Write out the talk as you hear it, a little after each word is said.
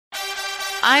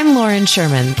I'm Lauren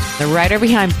Sherman, the writer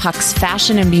behind Puck's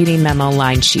Fashion and Beauty Memo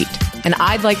line sheet, and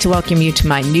I'd like to welcome you to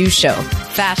my new show,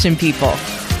 Fashion People.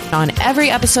 On every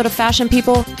episode of Fashion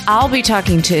People, I'll be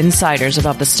talking to insiders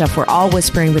about the stuff we're all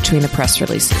whispering between the press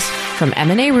releases, from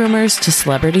M&A rumors to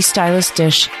celebrity stylist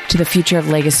dish to the future of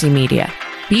legacy media.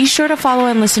 Be sure to follow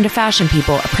and listen to Fashion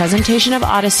People, a presentation of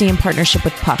Odyssey in partnership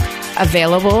with Puck,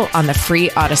 available on the free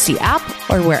Odyssey app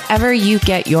or wherever you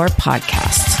get your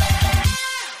podcasts.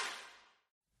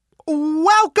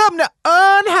 Welcome to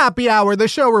Unhappy Hour, the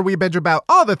show where we binge about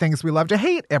all the things we love to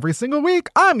hate every single week.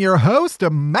 I'm your host,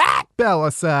 Matt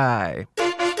Bellassai.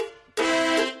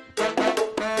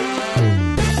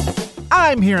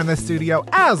 I'm here in the studio,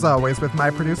 as always, with my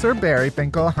producer, Barry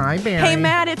Finkel. Hi, Barry. Hey,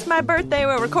 Matt, it's my birthday.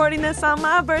 We're recording this on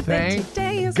my birthday. Thank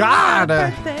Today is God. my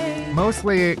birthday.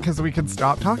 Mostly because we can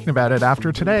stop talking about it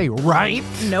after today, right?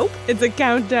 Nope. It's a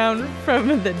countdown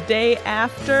from the day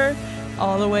after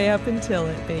all the way up until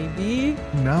it, baby.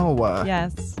 No.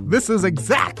 Yes. This is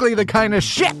exactly the kind of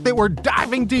shit that we're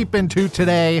diving deep into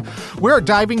today. We're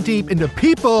diving deep into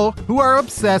people who are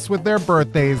obsessed with their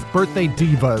birthdays, birthday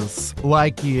divas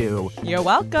like you. You're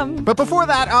welcome. But before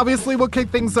that, obviously, we'll kick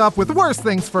things off with Worst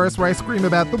Things First, where I scream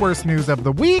about the worst news of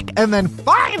the week. And then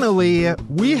finally,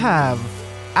 we have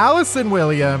Allison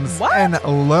Williams and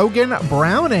Logan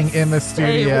Browning in the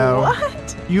studio. Say what?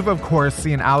 You've, of course,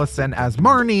 seen Allison as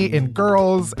Marnie in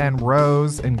Girls and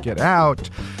Rose in Get Out.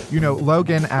 You know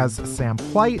Logan as Sam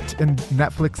White in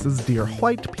Netflix's Dear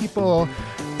White People.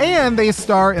 And they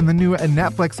star in the new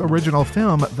Netflix original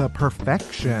film, The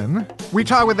Perfection. We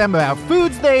talk with them about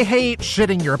foods they hate,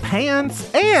 shitting your pants,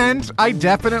 and I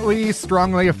definitely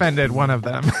strongly offended one of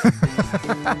them.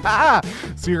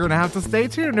 So you're going to have to stay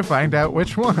tuned to find out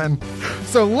which one.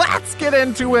 So let's get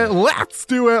into it. Let's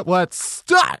do it. Let's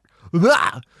start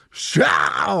the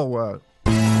show.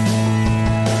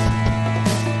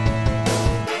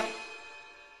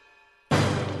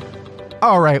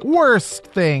 All right, worst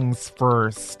things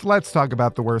first. Let's talk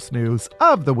about the worst news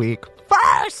of the week.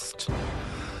 First,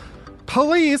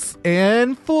 police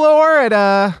in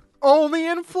Florida, only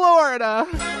in Florida,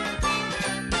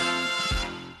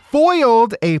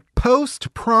 foiled a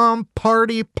post-prom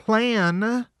party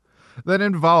plan that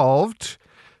involved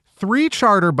 3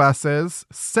 charter buses,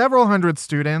 several hundred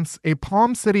students, a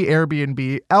Palm City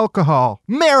Airbnb, alcohol,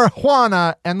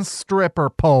 marijuana, and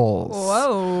stripper poles.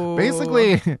 Whoa.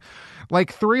 Basically,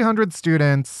 like 300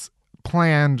 students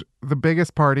planned the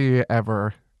biggest party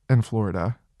ever in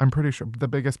Florida. I'm pretty sure the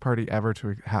biggest party ever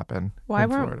to happen. Why in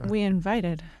weren't Florida. we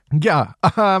invited? Yeah.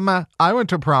 I went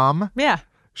to prom. Yeah.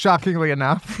 Shockingly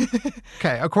enough.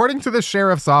 Okay, according to the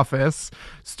sheriff's office,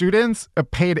 students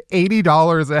paid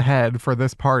 $80 a head for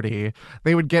this party.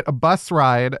 They would get a bus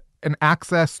ride and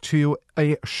access to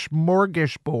a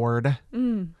smorgasbord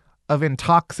of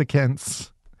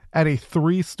intoxicants at a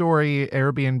 3-story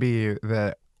Airbnb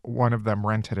that one of them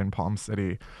rented in Palm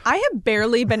City. I have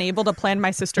barely been able to plan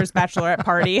my sister's bachelorette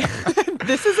party.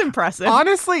 This is impressive.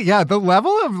 Honestly, yeah, the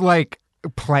level of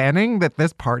planning that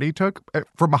this party took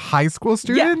from high school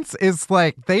students is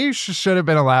they should have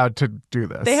been allowed to do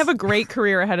this. They have a great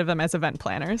career ahead of them as event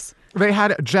planners. They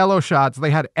had Jell-O shots. They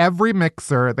had every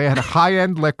mixer. They had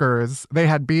high-end liquors. They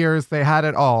had beers. They had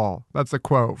it all. That's a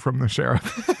quote from the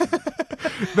sheriff.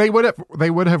 They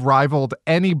would have rivaled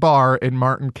any bar in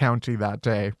Martin County that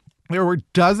day. There were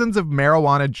dozens of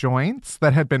marijuana joints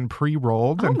that had been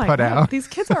pre-rolled and put out. These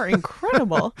kids are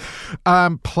incredible.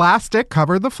 Plastic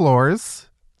covered the floors.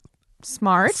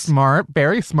 Smart,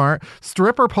 very smart.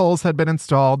 Stripper poles had been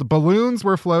installed. Balloons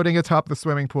were floating atop the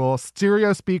swimming pool.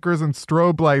 Stereo speakers and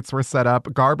strobe lights were set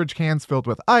up. Garbage cans filled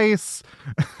with ice.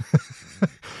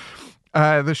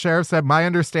 The sheriff said, my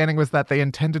understanding was that they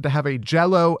intended to have a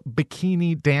Jell-O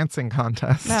bikini dancing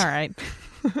contest. All right.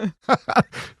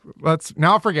 Let's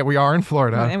now forget we are in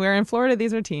Florida. And we're in Florida.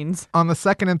 These are teens. On the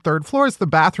 2nd and 3rd floors, the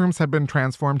bathrooms had been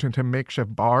transformed into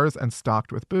makeshift bars and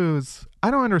stocked with booze.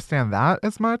 I don't understand that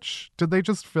as much. Did they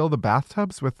just fill the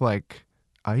bathtubs with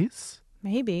ice?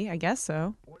 Maybe. I guess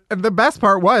so. And the best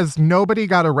part was nobody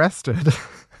got arrested.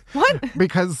 What?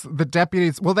 Because the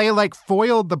deputies, they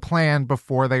foiled the plan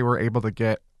before they were able to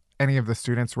get, any of the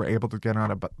students were able to get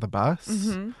on the bus.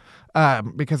 Mm-hmm.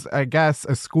 Because I guess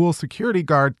a school security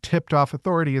guard tipped off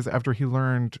authorities after he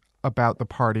learned about the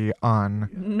party on...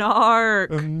 Narc.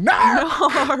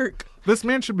 This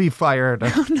man should be fired.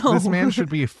 Oh, no. This man should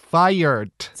be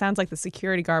fired. Sounds like the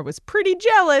security guard was pretty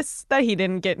jealous that he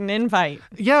didn't get an invite.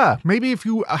 Yeah, maybe if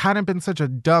you hadn't been such a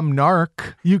dumb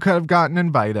narc, you could have gotten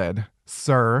invited,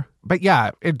 sir. But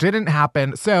yeah, it didn't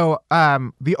happen. So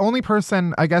the only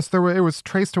person, I guess it was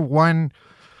traced to one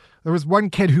There was one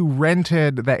kid who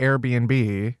rented the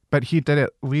Airbnb, but he did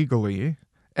it legally.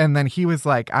 And then he was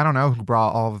like, I don't know who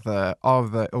brought all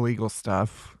of the illegal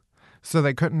stuff. So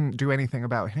they couldn't do anything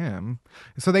about him.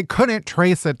 So they couldn't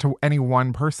trace it to any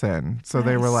one person. So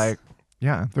they were like,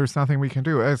 yeah, there's nothing we can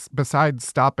do besides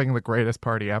stopping the greatest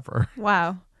party ever.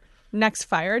 Wow. Next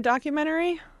fire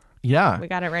documentary? Yeah. We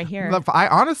got it right here.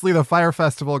 Honestly, the Fire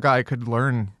Festival guy could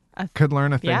learn a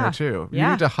thing or two. You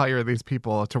need to hire these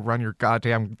people to run your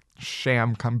goddamn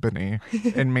sham company.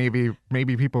 And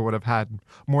maybe people would have had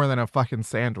more than a fucking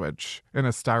sandwich in a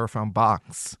styrofoam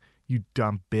box. You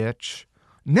dumb bitch.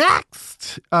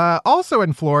 Next! Also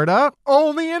in Florida.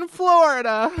 Only in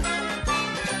Florida.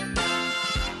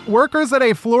 Workers at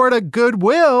a Florida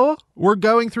Goodwill were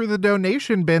going through the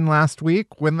donation bin last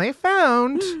week when they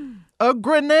found a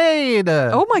grenade.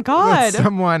 Oh my God. That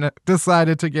someone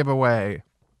decided to give away.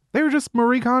 They were just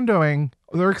Marie Kondoing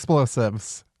their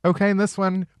explosives. Okay, and this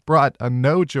one brought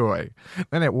no joy.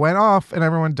 Then it went off and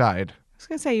everyone died. I was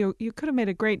going to say, you could have made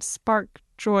a great spark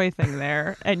joy thing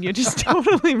there, and you just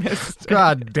totally missed it.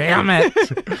 God damn it.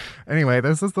 Anyway,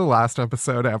 this is the last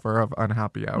episode ever of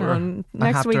Unhappy Hour. No,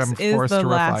 next week's is the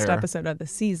last episode of the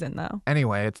season, though.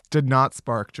 Anyway, it did not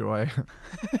spark joy.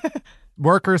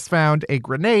 Workers found a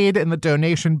grenade in the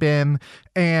donation bin,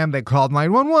 and they called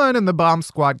 911, and the bomb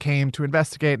squad came to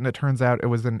investigate, and it turns out it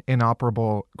was an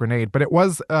inoperable grenade. But it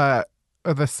was the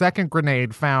second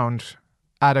grenade found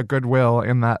at a Goodwill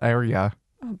in that area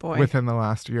within the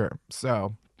last year.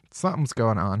 So something's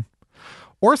going on.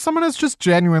 Or someone is just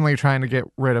genuinely trying to get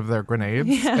rid of their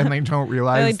grenades, and they don't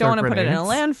realize they don't want to put it in a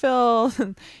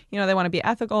landfill. They want to be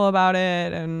ethical about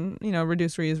it and,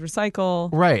 reduce, reuse,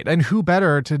 recycle. Right. And who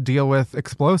better to deal with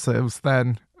explosives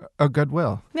than a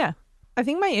Goodwill? Yeah. I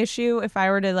think my issue, if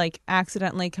I were to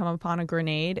accidentally come upon a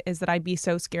grenade, is that I'd be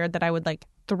so scared that I would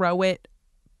throw it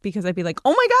because I'd be like,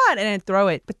 oh my God, and I'd throw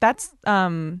it. But that's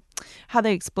how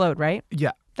they explode, right?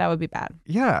 Yeah. That would be bad.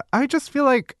 Yeah. I just feel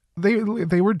like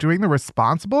they were doing the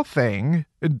responsible thing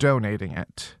in donating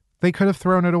it. They could have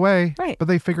thrown it away, right? But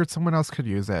they figured someone else could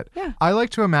use it. Yeah. I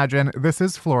like to imagine, this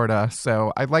is Florida,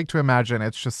 so I'd like to imagine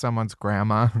it's just someone's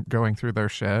grandma going through their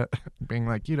shit, being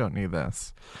like, you don't need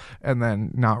this. And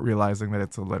then not realizing that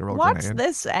it's a literal grenade. What's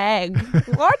this egg?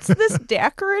 What's this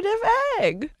decorative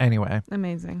egg? Anyway.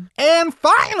 Amazing. And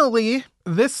finally,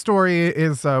 this story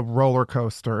is a roller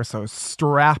coaster, so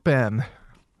strap in.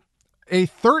 A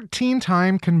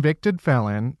 13-time convicted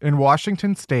felon in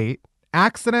Washington State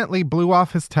accidentally blew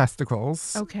off his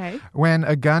testicles when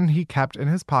a gun he kept in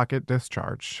his pocket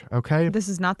discharged. Okay? This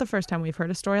is not the first time we've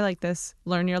heard a story like this.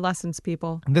 Learn your lessons,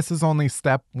 people. This is only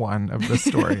step one of the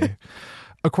story.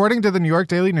 According to the New York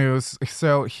Daily News,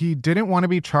 so he didn't want to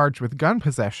be charged with gun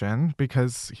possession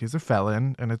because he's a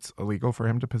felon and it's illegal for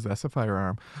him to possess a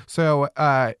firearm. So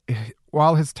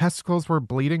while his testicles were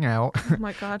bleeding out, oh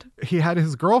my God, he had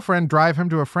his girlfriend drive him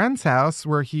to a friend's house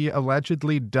where he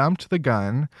allegedly dumped the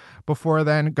gun before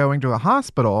then going to a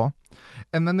hospital.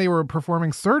 And then they were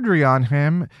performing surgery on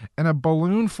him, and a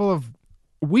balloon full of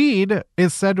weed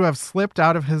is said to have slipped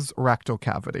out of his rectal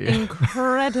cavity.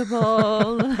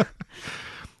 Incredible.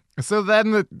 So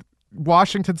then the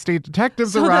Washington State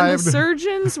detectives arrived. Then the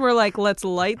surgeons were like, let's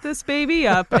light this baby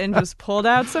up, and just pulled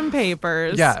out some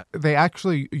papers. Yeah, they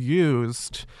actually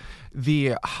used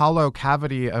the hollow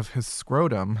cavity of his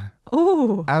scrotum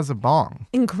as a bong.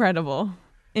 Incredible.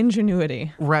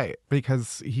 Ingenuity. Right,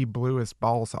 because he blew his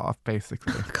balls off,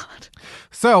 basically. Oh, God.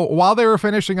 So while they were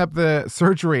finishing up the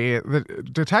surgery, the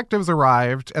detectives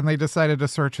arrived and they decided to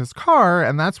search his car,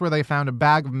 and that's where they found a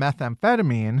bag of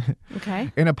methamphetamine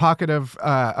in a pocket of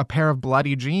a pair of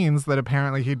bloody jeans that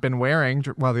apparently he'd been wearing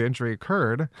while the injury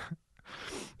occurred.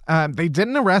 They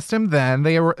didn't arrest him then.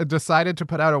 They decided to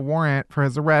put out a warrant for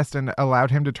his arrest and allowed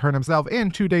him to turn himself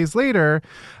in 2 days later.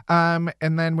 And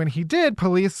then when he did,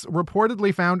 police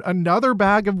reportedly found another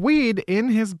bag of weed in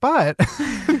his butt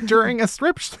during a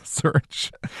strip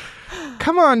search.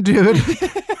 Come on, dude.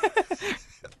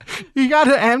 You got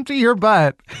to empty your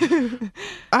butt.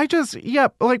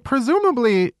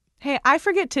 Presumably... Hey, I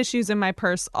forget tissues in my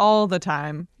purse all the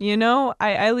time.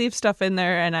 I leave stuff in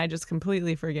there and I just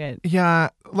completely forget. Yeah,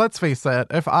 let's face it.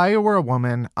 If I were a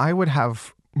woman, I would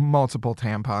have multiple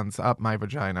tampons up my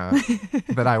vagina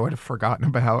that I would have forgotten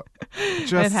about.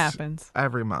 It happens.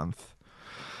 Every month.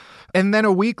 And then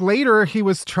a week later, he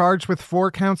was charged with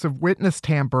 4 counts of witness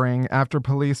tampering after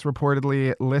police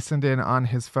reportedly listened in on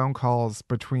his phone calls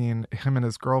between him and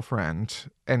his girlfriend.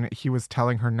 And he was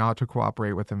telling her not to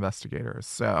cooperate with investigators.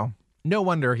 So no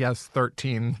wonder he has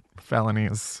 13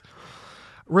 felonies.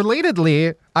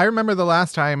 Relatedly, I remember the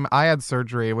last time I had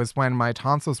surgery was when my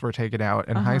tonsils were taken out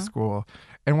in high school.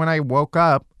 And when I woke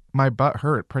up, my butt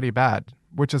hurt pretty bad,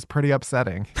 which is pretty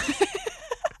upsetting.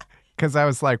 Because I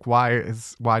was like, why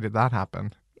did that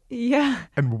happen? Yeah.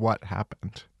 And what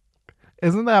happened?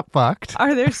 Isn't that fucked?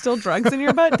 Are there still drugs in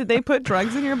your butt? Did they put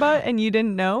drugs in your butt and you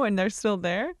didn't know and they're still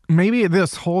there? Maybe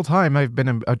this whole time I've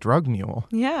been a drug mule.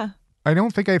 Yeah. I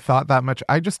don't think I thought that much.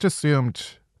 I just assumed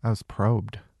I was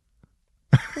probed.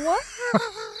 What?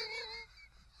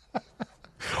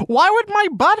 Why would my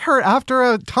butt hurt after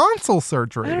a tonsil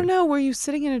surgery? I don't know. Were you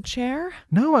sitting in a chair?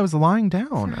 No, I was lying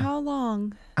down. For how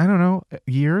long? I don't know.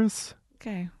 Years?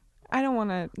 Okay. I don't want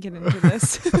to get into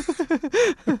this.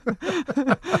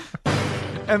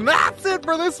 And that's it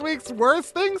for this week's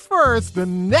Worst Things First.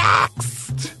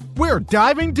 Next, we're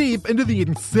diving deep into the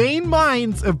insane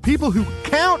minds of people who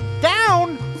count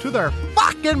down to their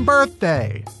fucking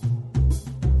birthday.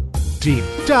 Deep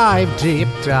dive, deep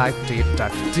dive, deep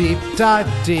dive, deep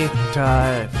dive, deep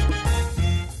dive.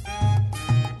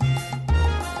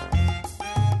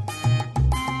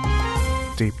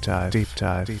 Deep dive, deep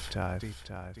dive, deep dive, deep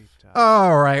dive, deep dive.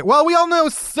 All right. Well, we all know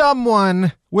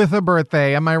someone with a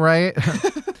birthday. Am I right?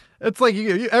 It's like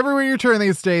everywhere you turn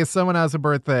these days, someone has a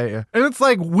birthday. And it's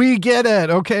like, we get it,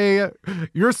 okay?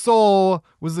 Your soul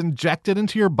was injected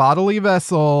into your bodily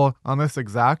vessel on this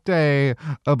exact day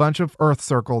a bunch of Earth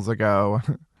circles ago.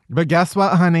 But guess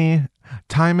what, honey?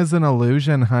 Time is an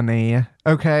illusion, honey.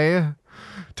 Okay?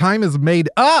 Time is made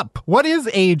up. What is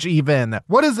age even?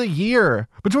 What is a year?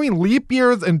 Between leap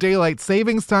years and daylight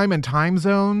savings time and time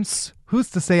zones,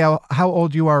 who's to say how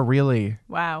old you are really?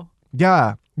 Wow.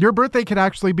 Yeah. Your birthday could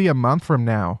actually be a month from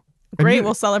now. Great,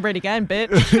 we'll celebrate again,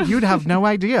 bitch. You'd have no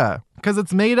idea because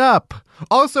it's made up.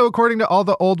 Also, according to all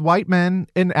the old white men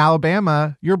in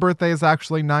Alabama, your birthday is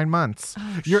actually 9 months.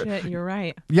 Oh, shit, you're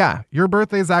right. Yeah, your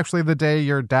birthday is actually the day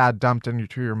your dad dumped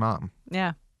into your mom.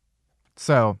 Yeah.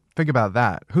 So think about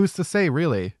that. Who's to say,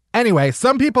 really? Anyway,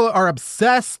 some people are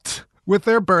obsessed with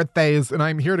their birthdays, and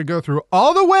I'm here to go through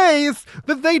all the ways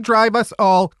that they drive us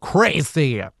all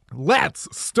crazy. Let's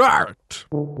start.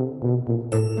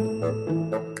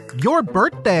 Your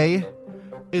birthday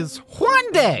is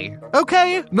one day,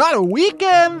 okay? Not a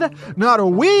weekend, not a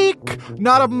week,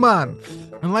 not a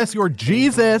month. Unless you're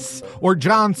Jesus or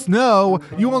Jon Snow,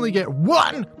 you only get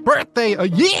one birthday a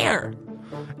year.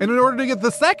 And in order to get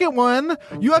the second one,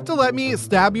 you have to let me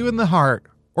stab you in the heart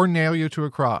or nail you to a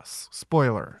cross.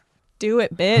 Spoiler. Do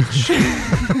it, bitch.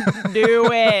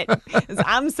 Do it. 'Cause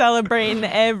I'm celebrating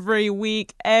every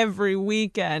week, every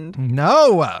weekend.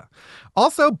 No.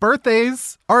 Also,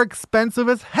 birthdays are expensive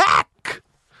as heck.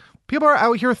 People are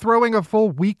out here throwing a full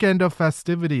weekend of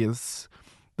festivities.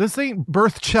 This ain't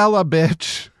Birthchella,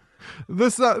 bitch.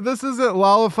 This isn't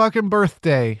Lala fucking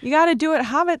birthday. You got to do it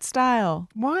Hobbit style.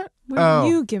 What? Where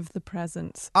you give the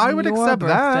presents. I would your accept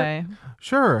birthday. that.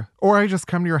 Sure. Or I just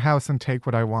come to your house and take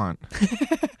what I want.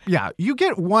 Yeah, you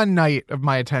get one night of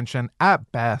my attention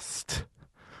at best.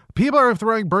 People are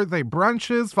throwing birthday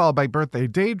brunches, followed by birthday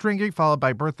day drinking, followed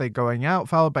by birthday going out,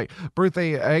 followed by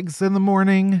birthday eggs in the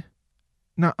morning.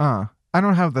 Nuh-uh. I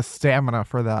don't have the stamina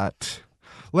for that.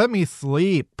 Let me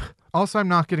sleep. Also, I'm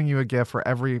not getting you a gift for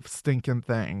every stinking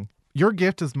thing. Your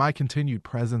gift is my continued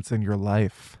presence in your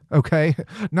life, okay?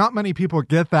 Not many people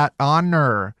get that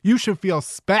honor. You should feel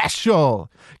special.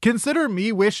 Consider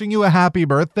me wishing you a happy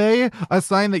birthday a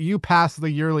sign that you passed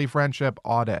the yearly friendship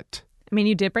audit. I mean,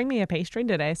 you did bring me a pastry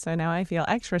today, so now I feel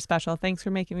extra special. Thanks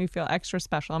for making me feel extra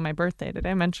special on my birthday. Did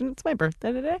I mention it's my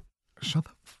birthday today? Shut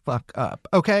the fuck up.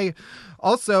 Okay.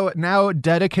 Also, now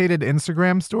dedicated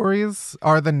Instagram stories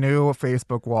are the new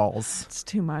Facebook walls. It's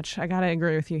too much. I gotta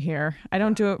agree with you here. I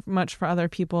don't do it much for other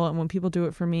people, and when people do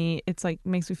it for me, it's like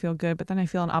makes me feel good, but then I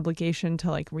feel an obligation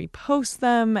to like repost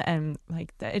them, and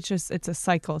like it's a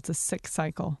cycle. It's a sick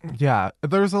cycle. Yeah.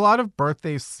 There's a lot of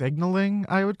birthday signaling,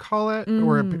 I would call it,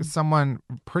 where someone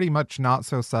pretty much not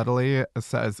so subtly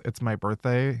says it's my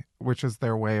birthday, which is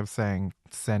their way of saying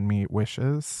send me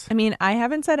wishes. I mean, I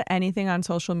haven't said anything on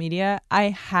social media. I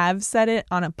have said it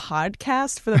on a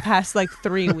podcast for the past like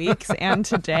 3 weeks and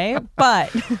today, but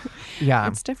yeah,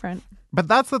 it's different. But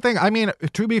that's the thing. I mean,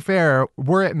 to be fair,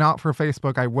 were it not for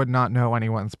Facebook, I would not know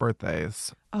anyone's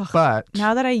birthdays. Ugh, but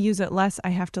now that I use it less, I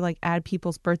have to like add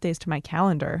people's birthdays to my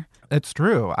calendar. It's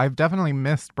true. I've definitely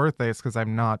missed birthdays because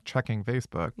I'm not checking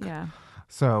Facebook. Yeah.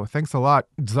 So thanks a lot,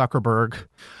 Zuckerberg.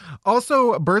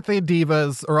 Also, birthday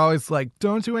divas are always like,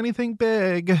 don't do anything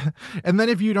big. And then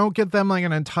if you don't get them like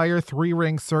an entire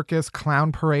 3-ring circus,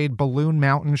 clown parade, balloon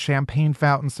mountain, champagne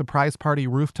fountain, surprise party,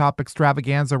 rooftop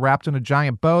extravaganza wrapped in a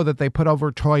giant bow that they put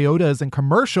over Toyotas and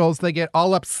commercials, they get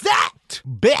all upset. What?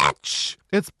 Bitch!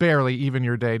 It's barely even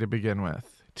your day to begin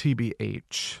with.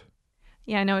 TBH.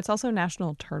 Yeah, I know. It's also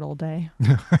National Turtle Day.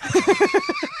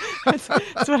 That's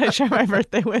what I share my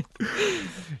birthday with.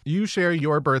 You share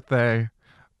your birthday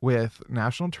with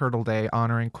National Turtle Day,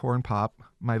 honoring Corn Pop,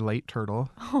 my late turtle.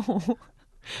 Oh.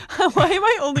 Why am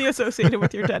I only associated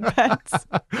with your dead pets?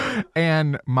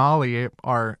 And Molly,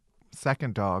 our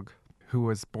second dog, who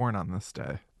was born on this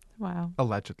day. Wow.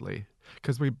 Allegedly.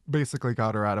 Because we basically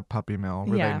got her at a puppy mill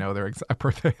where they know their exact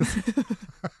birthdays.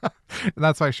 And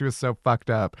that's why she was so fucked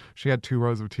up. She had 2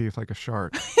 rows of teeth like a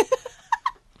shark.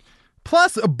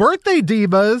 Plus, birthday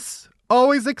divas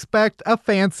always expect a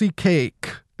fancy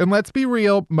cake. And let's be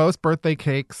real, most birthday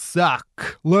cakes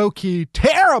suck. Low-key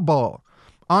terrible.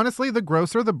 Honestly, the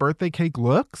grosser the birthday cake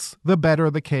looks, the better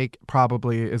the cake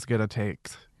probably is going to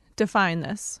taste. Define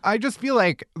this. I just feel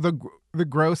like the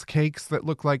gross cakes that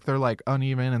look like they're like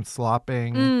uneven and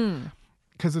slopping,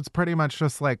 because it's pretty much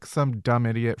just like some dumb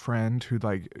idiot friend who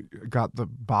like got the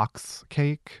box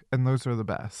cake, and those are the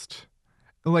best.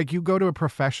 Like you go to a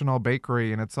professional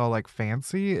bakery and it's all like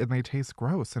fancy and they taste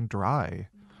gross and dry.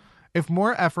 If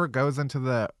more effort goes into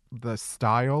the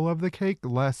style of the cake,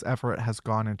 less effort has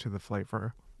gone into the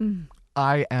flavor.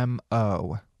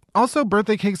 IMO. Also,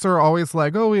 birthday cakes are always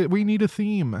like, oh, we need a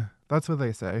theme. That's what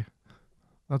they say.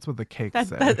 That's what the cakes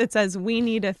say. It says, we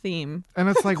need a theme. And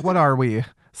it's like, what are we?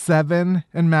 7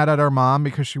 and mad at our mom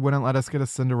because she wouldn't let us get a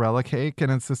Cinderella cake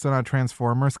and insisted on a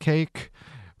Transformers cake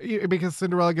because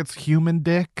Cinderella gets human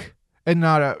dick and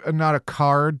not a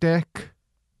car dick.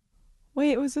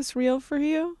 Wait, was this real for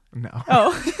you? No.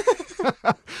 Oh.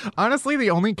 Honestly, the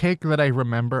only cake that I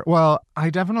remember, well, I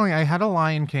had a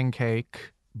Lion King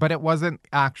cake, but it wasn't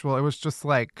actual. It was just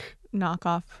like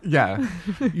knockoff. Yeah.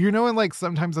 You know, and like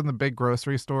sometimes in the big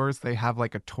grocery stores, they have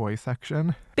like a toy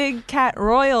section. Big Cat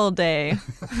Royal Day.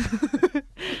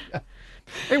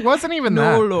 It wasn't even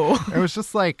No. that. It was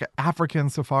just like African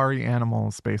safari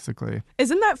animals, basically.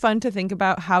 Isn't that fun to think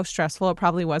about how stressful it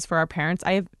probably was for our parents?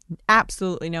 I have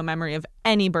absolutely no memory of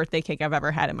any birthday cake I've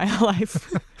ever had in my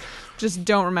life. Just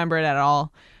don't remember it at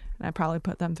all. And I probably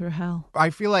put them through hell. I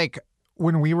feel like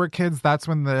when we were kids, that's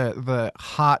when the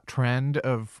hot trend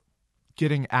of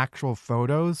getting actual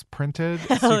photos printed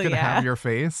so you can have your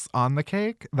face on the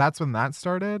cake. That's when that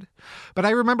started. But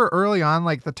I remember early on,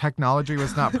 like the technology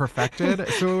was not perfected.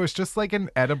 So it was just like an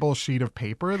edible sheet of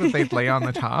paper that they'd lay on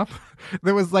the top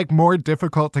that was like more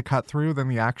difficult to cut through than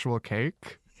the actual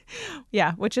cake.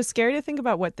 Yeah, which is scary to think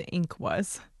about what the ink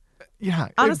was. Yeah,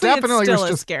 honestly, it definitely still was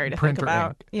just scary to think printer about.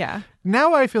 ink. Yeah.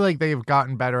 Now I feel like they've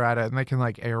gotten better at it and they can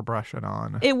like airbrush it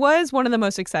on. It was one of the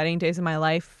most exciting days of my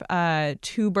life.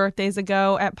 2 birthdays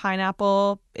ago at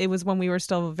Pineapple, it was when we were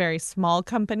still a very small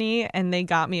company, and they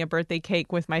got me a birthday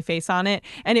cake with my face on it.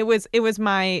 And it was when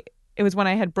I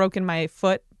had broken my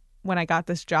foot when I got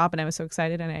this job, and I was so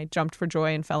excited, and I jumped for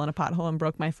joy and fell in a pothole and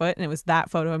broke my foot, and it was that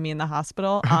photo of me in the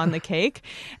hospital on the cake,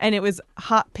 and it was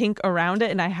hot pink around it,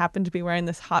 and I happened to be wearing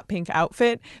this hot pink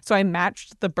outfit, so I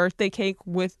matched the birthday cake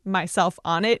with myself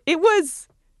on it. It was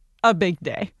a big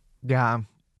day. Yeah.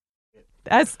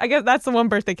 I guess that's the one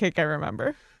birthday cake I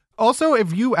remember. Also,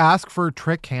 if you ask for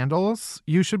trick candles,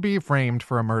 you should be framed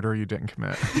for a murder you didn't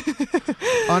commit.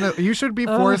 You should be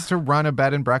forced to run a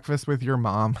bed and breakfast with your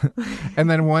mom. And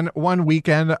then one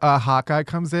weekend, a hot guy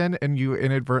comes in and you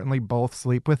inadvertently both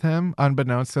sleep with him,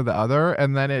 unbeknownst to the other.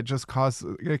 And then it just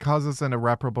causes an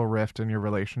irreparable rift in your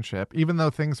relationship, even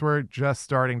though things were just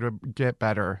starting to get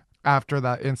better after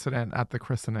that incident at the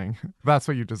christening. That's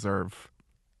what you deserve.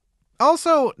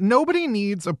 Also, nobody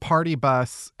needs a party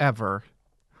bus ever.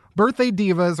 Birthday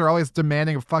divas are always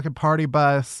demanding a fucking party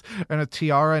bus and a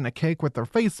tiara and a cake with their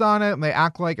face on it. And they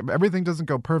act like if everything doesn't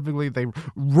go perfectly, they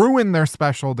ruin their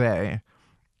special day.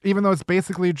 Even though it's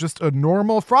basically just a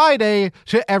normal Friday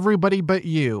to everybody but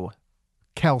you,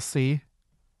 Kelsey,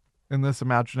 in this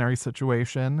imaginary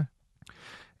situation.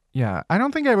 Yeah, I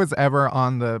don't think I was ever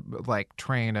on the like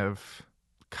train of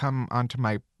come onto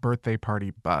my birthday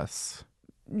party bus.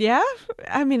 Yeah?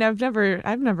 I mean, I've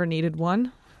never needed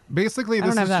one. Basically,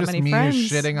 this is just me friends.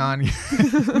 shitting on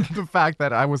the fact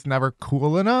that I was never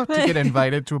cool enough to get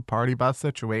invited to a party bus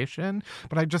situation.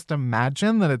 But I just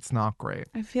imagine that it's not great.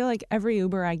 I feel like every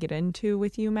Uber I get into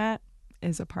with you, Matt,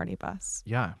 is a party bus.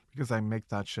 Yeah, because I make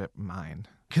that shit mine.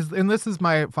 And this is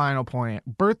my final point.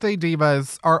 Birthday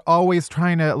divas are always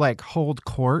trying to like hold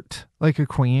court like a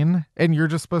queen, and you're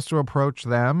just supposed to approach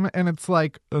them. And it's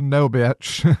like, no,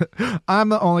 bitch. I'm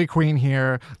the only queen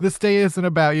here. This day isn't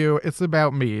about you. It's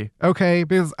about me. Okay?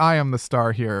 Because I am the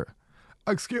star here.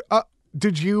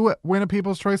 Did you win a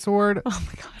People's Choice Award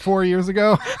 4 years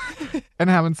ago and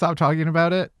haven't stopped talking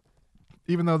about it?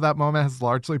 even though that moment has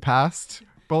largely passed,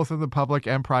 both in the public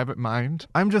and private mind.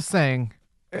 I'm just saying,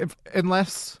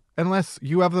 unless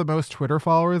you have the most Twitter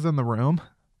followers in the room,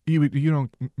 you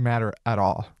don't matter at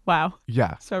all. Wow.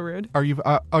 Yeah. So rude. Are you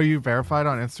verified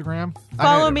on Instagram?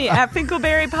 Follow me at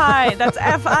Finkelberry Pie. That's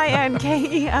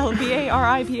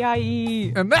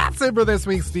FINKELBARIPIE. And that's it for this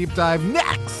week's Deep Dive.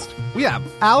 Next, we have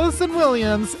Allison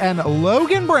Williams and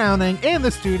Logan Browning in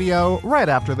the studio right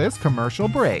after this commercial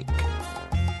break.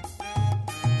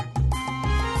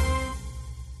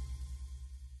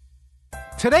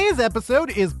 Today's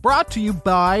episode is brought to you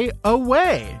by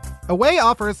Away. Away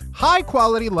offers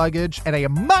high-quality luggage at a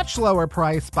much lower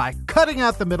price by cutting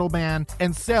out the middleman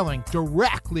and selling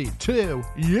directly to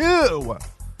you.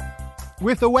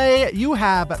 With Away, you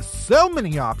have so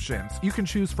many options. You can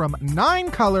choose from 9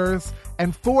 colors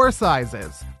and 4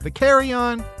 sizes. The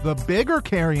carry-on, the bigger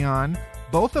carry-on,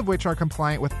 both of which are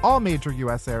compliant with all major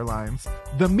U.S. airlines,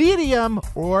 the medium,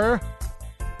 or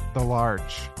the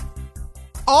large.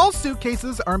 All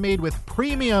suitcases are made with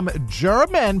premium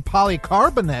German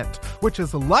polycarbonate, which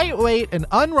is lightweight and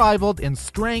unrivaled in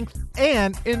strength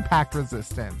and impact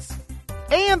resistance.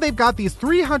 And they've got these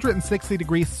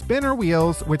 360-degree spinner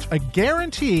wheels, which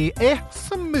guarantee a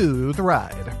smooth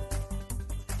ride.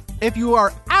 If you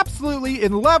are absolutely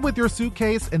in love with your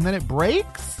suitcase and then it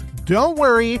breaks, don't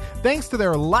worry. Thanks to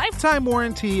their lifetime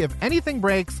warranty, if anything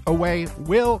breaks, Away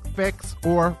will fix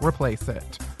or replace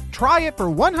it. Try it for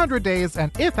 100 days,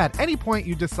 and if at any point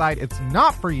you decide it's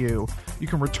not for you, you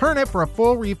can return it for a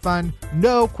full refund,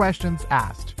 no questions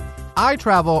asked. I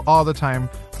travel all the time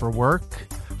for work,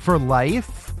 for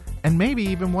life, and maybe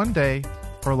even one day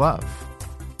for love.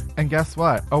 And guess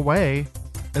what? Away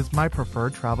is my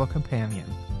preferred travel companion.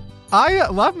 I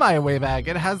love my Away bag.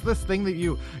 It has this thing that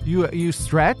you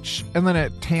stretch, and then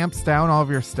it tamps down all of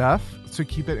your stuff to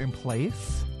keep it in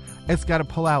place. It's got a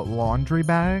pull-out laundry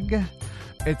bag.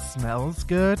 It smells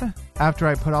good after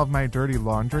I put all of my dirty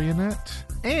laundry in it.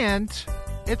 And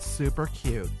it's super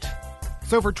cute.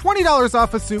 So for $20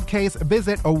 off a suitcase,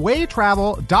 visit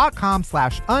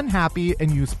awaytravel.com/unhappy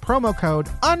and use promo code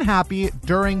unhappy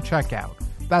during checkout.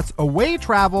 That's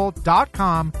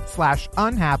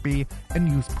awaytravel.com/unhappy and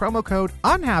use promo code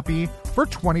unhappy for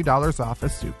 $20 off a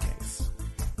suitcase.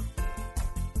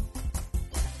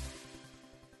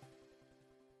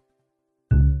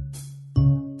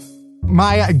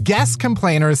 My guest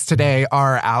complainers today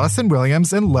are Allison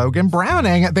Williams and Logan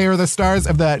Browning. They are the stars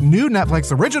of the new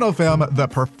Netflix original film, The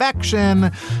Perfection.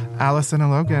 Allison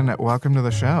and Logan, welcome to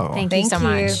the show. Thank you so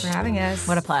much for having us.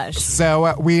 What a pleasure.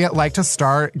 So we like to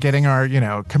start getting our,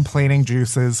 complaining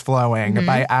juices flowing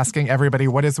by asking everybody,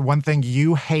 what is one thing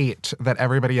you hate that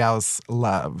everybody else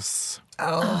loves?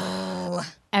 Oh.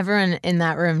 Everyone in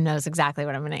that room knows exactly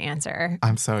what I'm going to answer.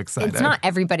 I'm so excited. It's not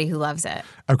everybody who loves it.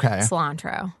 Okay.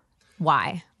 Cilantro.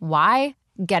 Why? Why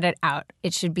get it out?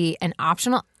 It should be an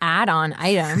optional add-on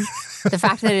item. The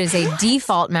fact that it is a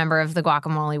default member of the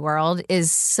guacamole world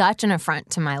is such an affront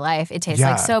to my life. It tastes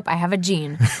like soap. I have a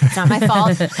gene. It's not my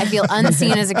fault. I feel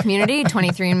unseen as a community.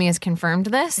 23andMe has confirmed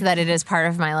this, that it is part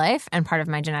of my life and part of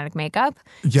my genetic makeup.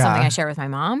 Yeah. Something I share with my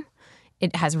mom.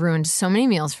 It has ruined so many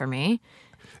meals for me.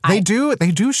 They do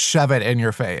shove it in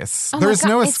your face. There's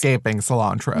no escaping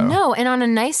cilantro. No, and on a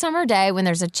nice summer day when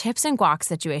there's a chips and guac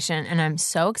situation and I'm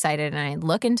so excited and I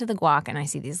look into the guac and I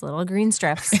see these little green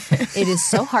strips, it is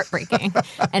so heartbreaking.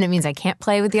 And it means I can't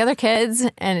play with the other kids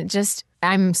and it just...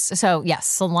 yes,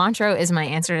 cilantro is my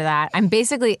answer to that. I'm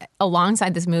basically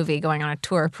alongside this movie going on a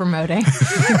tour promoting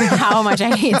how much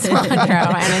I hate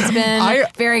cilantro, and it's been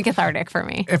very cathartic for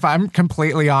me. If I'm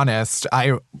completely honest,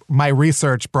 my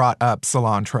research brought up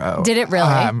cilantro. Did it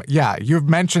really? Yeah, you've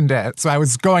mentioned it, so I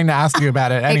was going to ask you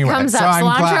about it anyway. It comes up. So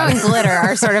Cilantro and glitter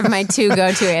are sort of my two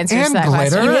go-to answers and to that glitter?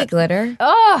 question. You hate glitter?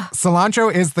 Oh,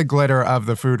 cilantro is the glitter of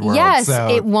the food world. yes, so.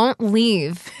 it won't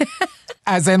leave.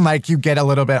 As in, you get a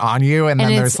little bit on you, and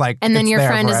then there's and then your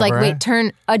friend forever. is like, wait,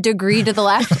 turn a degree to the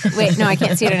left. Wait, no, I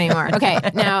can't see it anymore. Okay,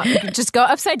 now just go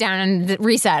upside down and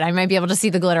reset. I might be able to see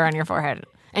the glitter on your forehead.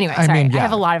 Anyway, sorry. I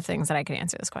have a lot of things that I could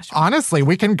answer this question. Honestly,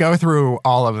 we can go through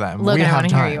all of them. Logan, I want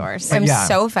to hear yours. I'm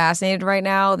so fascinated right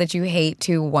now that you hate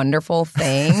two wonderful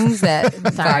things that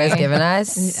God has given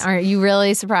us. Are you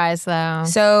really surprised, though?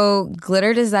 So,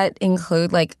 glitter, does that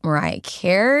include Mariah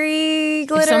Carey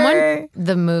glitter?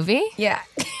 The movie? Yeah.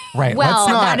 Right. Well,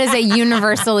 that is a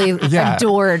universally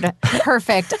adored,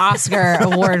 perfect Oscar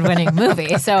award-winning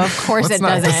movie. So, of course, let's it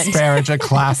doesn't. Not disparage a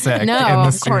classic no, in the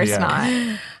of studio. course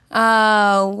not.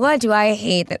 What do I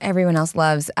hate that everyone else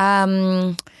loves? I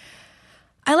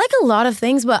like a lot of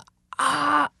things, but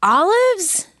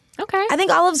olives? Okay. I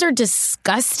think olives are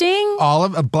disgusting.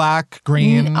 Olive, black,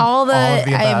 green, all of the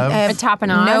above. I have A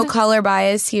tapenade? no color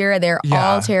bias here. They're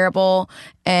all terrible,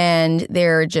 and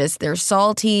they're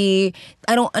salty.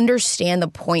 I don't understand the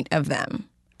point of them.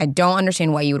 I don't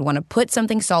understand why you would want to put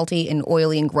something salty and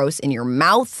oily and gross in your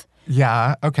mouth.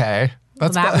 Yeah, okay.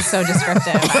 That was so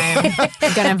descriptive.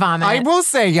 I'm going to vomit. I will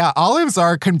say, olives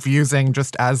are confusing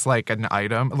just as like an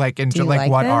item. Like,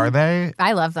 what them? are they?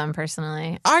 I love them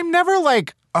personally. I'm never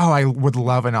like, oh, I would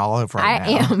love an olive right now.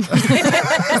 I am. Isn't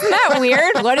that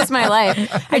weird? What is my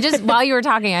life? While you were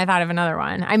talking, I thought of another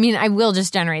one. I mean, I will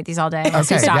just generate these all day. Okay,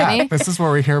 So stop me. This is what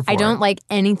we're here for. I don't like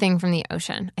anything from the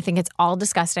ocean. I think it's all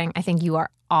disgusting. I think you are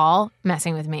all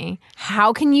messing with me.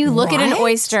 How can you look at an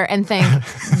oyster and think,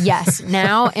 yes,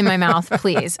 now in my mouth,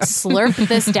 please slurp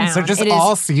this down? So just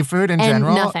all seafood in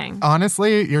general? Nothing.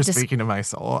 Honestly, you're speaking to my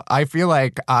soul. I feel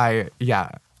like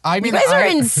I mean, you guys are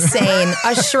insane.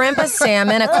 A shrimp, a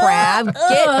salmon, a crab.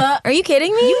 Are you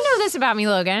kidding me? You know this about me,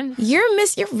 Logan. You're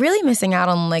really missing out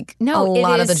on a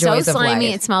lot of the joys so of slimy.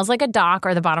 life. It smells like a dock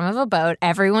or the bottom of a boat.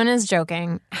 Everyone is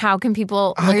joking. How can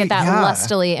people look at that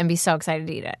lustily and be so excited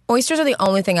to eat it? Oysters are the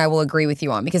only thing I will agree with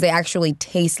you on because they actually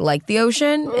taste like the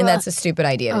ocean, and that's a stupid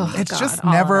idea to me. It's just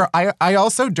never. I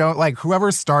also don't like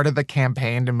whoever started the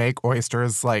campaign to make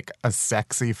oysters like a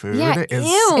sexy food. Yeah, is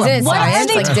ew. Is it What science? are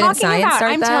they Like, didn't talking science about?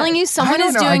 start I'm that? telling you, someone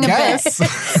is doing a bit.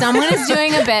 Someone is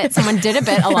doing a bit. Someone did a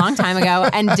bit a long time ago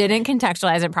and didn't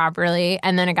contextualize it properly,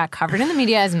 and then it got covered in the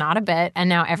media as not a bit, and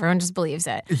now everyone just believes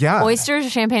it. Yeah.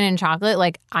 Oysters, champagne, and chocolate,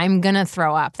 like, I'm gonna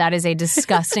throw up. That is a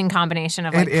disgusting combination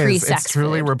of, like, It is. pre-sex It's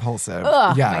truly food. repulsive.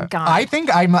 Oh, yeah. my God. I think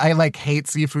I like hate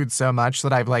seafood so much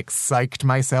that I've like psyched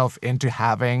myself into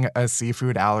having a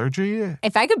seafood allergy.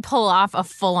 If I could pull off a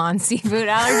full-on seafood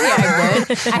allergy, I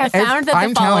would. I have found that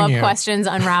I'm the follow-up telling you. questions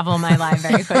unravel my life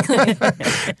very quickly.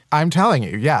 I'm telling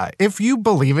you, if you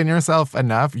believe in yourself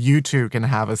enough, you too can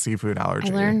have a seafood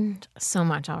allergy. I learned so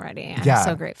much already. I'm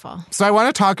so grateful. So I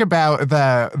want to talk about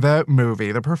the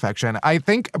movie, The Perfection. I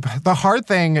think the hard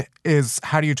thing is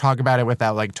how do you talk about it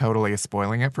without like totally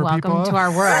spoiling it for people? Welcome to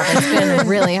our world. It's been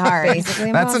really hard.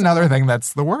 Basically, That's another thing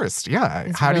that's the worst. Yeah.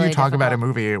 It's how do you really talk about a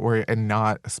difficult. movie and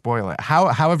not spoil it? How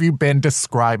have you been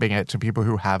describing it to people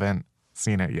who haven't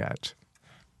seen it yet?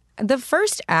 The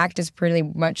first act is pretty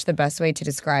much the best way to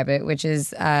describe it, which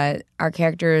is our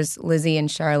characters, Lizzie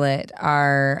and Charlotte,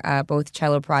 are both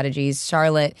cello prodigies.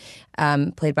 Charlotte,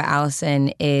 played by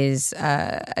Allison, is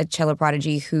a cello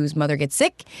prodigy whose mother gets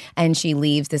sick, and she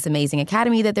leaves this amazing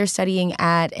academy that they're studying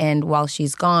at. And while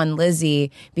she's gone, Lizzie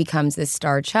becomes this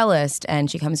star cellist, and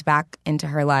she comes back into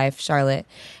her life, Charlotte,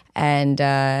 and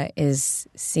is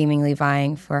seemingly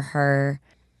vying for her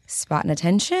spot and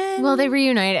attention. Well, they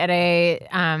reunite at a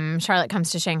Charlotte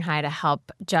comes to Shanghai to help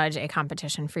judge a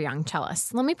competition for young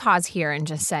cellists. Let me pause here and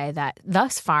just say that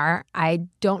thus far, I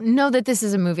don't know that this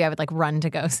is a movie I would like run to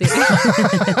go see,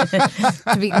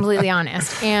 to be completely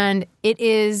honest. And it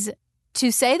is,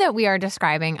 to say that we are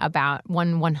describing about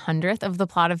 1/100th of the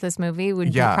plot of this movie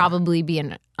would probably be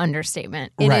an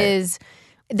understatement. It is.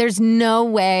 There's no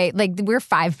way, like, we're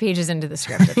 5 pages into the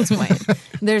script at this point.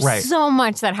 There's so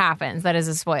much that happens that is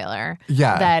a spoiler.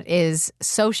 Yeah. That is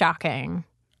so shocking.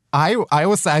 I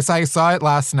saw it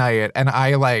last night, and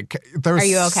I like there's Are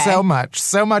you okay? so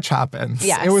much happens.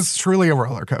 Yes. It was truly a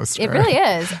roller coaster. It really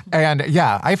is. And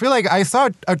I feel like I saw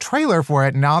a trailer for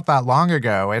it not that long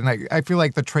ago, and I feel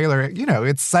like the trailer,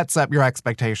 it sets up your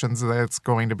expectations that it's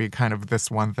going to be kind of this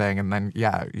one thing, and then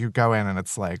you go in and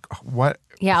it's like, what?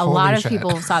 Yeah, a Holy lot of shit.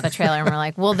 people saw the trailer and were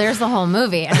like, well, there's the whole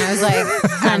movie. And I was like,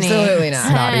 honey, Absolutely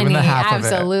not. Not even the half of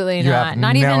it. Absolutely You not. have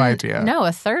Not no even idea. No,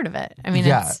 a third of it. I mean,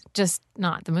 it's just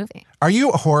not the movie. Are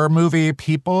you horror movie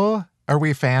people? Are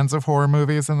we fans of horror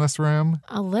movies in this room?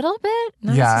 A little bit.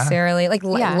 Not necessarily. Like,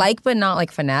 but not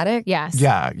like fanatic. Yes.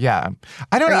 Yeah.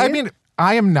 I don't know. I mean,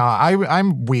 I am not.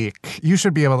 I'm weak. You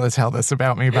should be able to tell this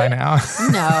about me by now.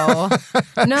 No.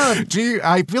 No.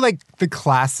 I feel like the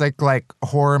classic like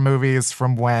horror movies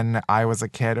from when I was a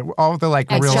kid, all the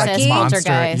like real like Exorcist, monster,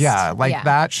 Poltergeist.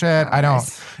 that shit. I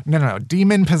don't. No.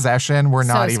 Demon possession. We're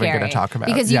not So even going scary. to talk about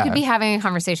because you could be having a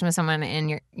conversation with someone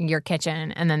in your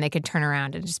kitchen, and then they could turn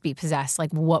around and just be possessed.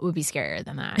 Like, what would be scarier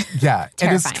than that? Yeah,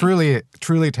 it is Terrifying.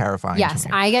 truly terrifying. Yes, to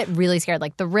me. I get really scared.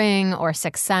 Like The Ring or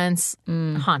Sixth Sense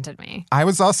haunted me. I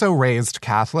was also raised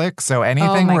Catholic, so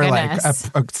anything my where like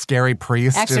goodness. a scary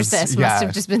priest Exorcist is, must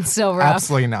have just been so rough.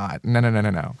 Absolutely not.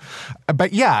 No.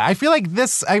 But yeah, I feel like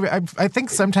this. I think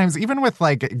sometimes even with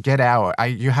like Get Out,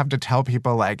 you have to tell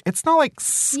people like it's not like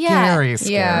scary.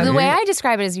 Yeah. The way I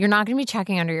describe it is you're not going to be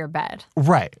checking under your bed.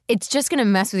 Right. It's just going to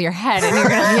mess with your head,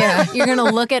 and you're going to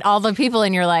look at all the people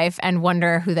in your life and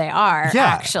wonder who they are. Yeah.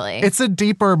 Actually, it's a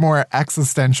deeper, more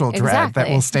existential dread that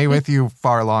will stay with you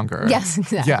far longer. Yes,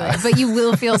 exactly. Yeah. But you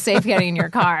will feel safe getting in your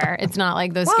car. It's not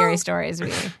like those scary stories.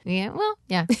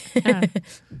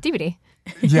 DVD.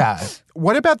 Yeah.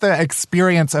 What about the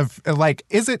experience of like,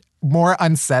 is it more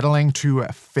unsettling to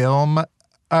film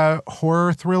a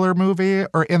horror thriller movie,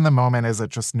 or in the moment is it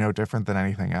just no different than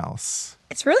anything else?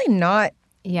 It's really not.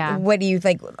 Yeah. What do you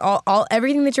think?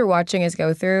 Everything that you're watching us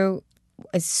go through,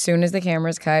 as soon as the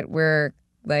camera's cut, we're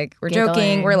Giggling.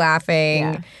 joking, we're laughing.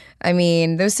 Yeah. I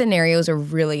mean, those scenarios are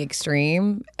really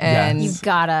extreme, and You've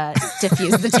gotta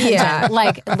diffuse the tension. Yeah.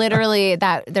 Like literally,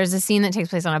 there's a scene that takes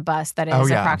place on a bus that is Oh,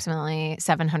 yeah. approximately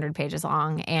 700 pages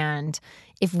long, and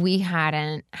if we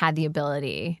hadn't had the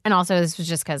ability, and also this was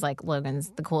just because like Logan's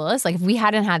the coolest, like if we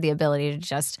hadn't had the ability to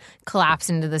just collapse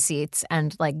into the seats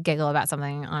and like giggle about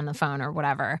something on the phone or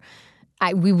whatever,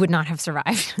 we would not have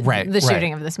survived Right, the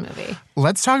shooting right. of this movie.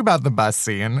 Let's talk about the bus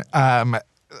scene.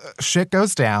 Shit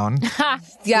goes down.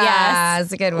 yeah,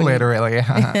 it's a good one. Literally.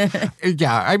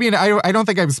 Yeah. I mean, I don't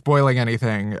think I'm spoiling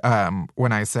anything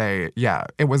when I say, yeah,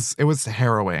 it was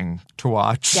harrowing to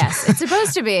watch. Yes, it's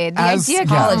supposed to be. The As- idea came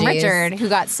yeah. from Richard, who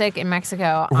got sick in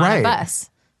Mexico on Right. a bus.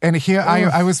 And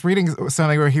I was reading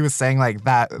something where he was saying like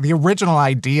that the original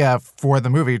idea for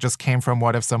the movie just came from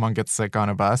what if someone gets sick on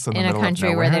a bus in the In a middle country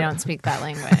of where nowhere. they don't speak that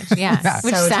language. Yes.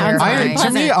 Which So sounds terrifying.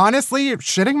 To me, honestly,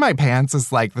 shitting my pants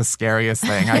is like the scariest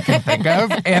thing I can think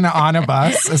of, and on a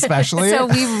bus especially. So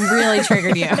we really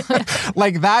triggered you.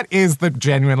 Like that is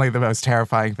genuinely the most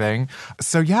terrifying thing.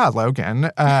 So yeah,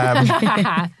 Logan.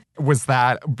 Was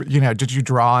that, did you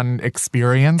draw on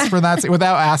experience for that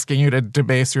without asking you to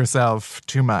debase yourself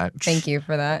too much? Thank you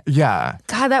for that. Yeah.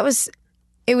 God, it was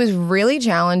really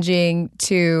challenging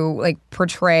to like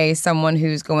portray someone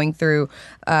who's going through,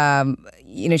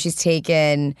 she's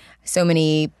taken so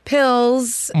many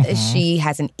pills. She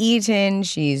hasn't eaten.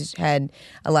 She's had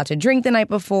a lot to drink the night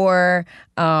before,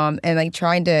 and like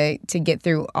trying to get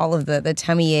through all of the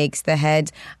tummy aches, the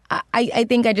heads. I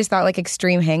think I just thought like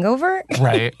extreme hangover.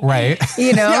 Right.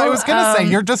 Yeah, I was gonna say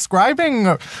you're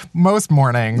describing most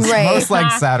mornings, Right. most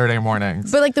like Saturday mornings.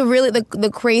 But like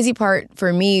the crazy part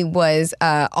for me was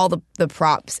all the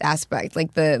props aspect,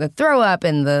 like the throw up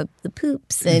and the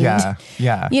poops and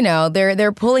yeah.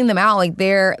 They're pulling them out, like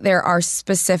there are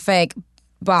specific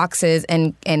boxes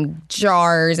and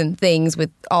jars and things with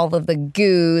all of the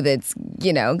goo that's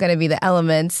going to be the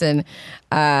elements, and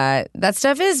that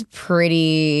stuff is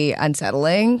pretty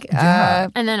unsettling.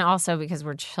 And then also because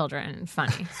we're children,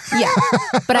 funny. Yeah.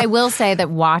 But I will say that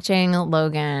watching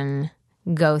Logan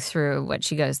go through what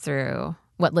she goes through,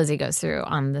 what Lizzie goes through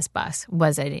on this bus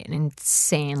was an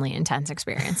insanely intense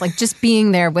experience. Like just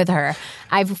being there with her,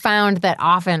 I've found that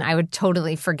often I would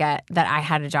totally forget that I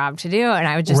had a job to do, and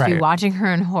I would just be Right. watching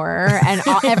her in horror, and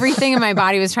everything in my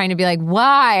body was trying to be like,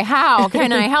 why? How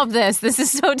can I help this? This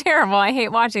is so terrible. I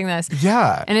hate watching this.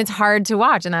 Yeah. And it's hard to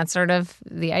watch, and that's sort of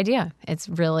the idea. It's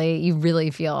really, you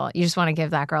really feel, you just want to give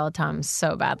that girl a Tums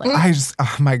so badly.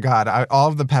 oh my God, all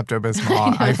of the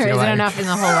Pepto-Bismol, I There feel isn't like enough in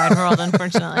the whole wide world,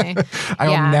 unfortunately. I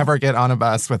will Yeah. never get on a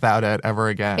bus without it ever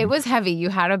again. It was heavy. You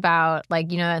had about, like,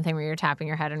 that thing where you're tapping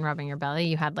your head and rubbing your belly?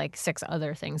 You had like 6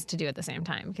 other things to do at the same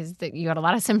time because you had a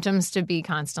lot of symptoms to be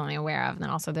constantly aware of. And then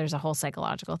also there's a whole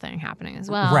psychological thing happening as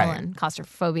well. Right. And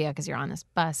claustrophobia because you're on this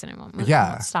bus and it won't move. Yeah. It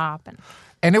won't stop.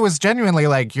 And it was genuinely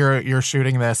like you're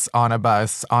shooting this on a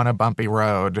bus on a bumpy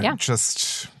road, Yeah.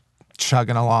 just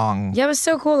chugging along. Yeah, it was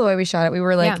so cool the way we shot it. We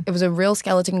were like, Yeah. it was a real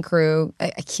skeleton crew.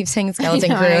 I keep saying skeleton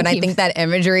know, crew, I and I keep- think that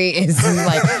imagery is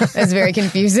is very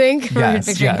confusing. Yes,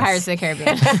 Picturing yes. Pirates of the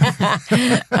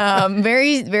Caribbean.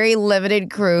 Very, very limited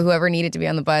crew, whoever needed to be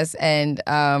on the bus. And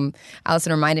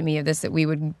Allison reminded me of this, that we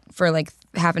would, for like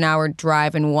half an hour,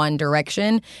 drive in one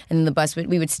direction, and then the bus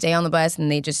we would stay on the bus,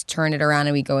 and they just turn it around,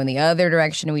 and we go in the other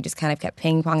direction, and we just kind of kept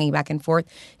ping-ponging back and forth,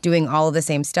 doing all of the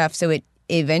same stuff. So it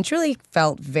eventually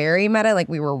felt very meta, like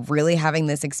we were really having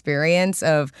this experience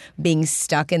of being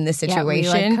stuck in this Yeah,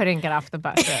 situation. we like couldn't get off the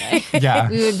bus really. Yeah.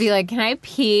 We would be like, can I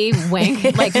pee?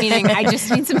 Wink. Like meaning I just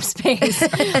need some space.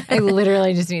 I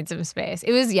literally just need some space.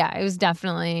 It was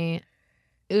definitely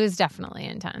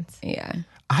intense. Yeah.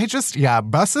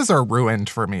 buses are ruined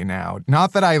for me now.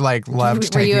 Not that I loved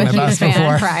Were you taking a the bus huge fan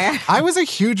before. prior? I was a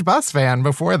huge bus fan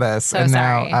before this. So and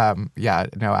sorry. now,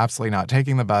 no, absolutely not.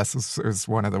 Taking the bus is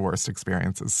one of the worst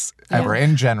experiences ever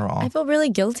in general. I feel really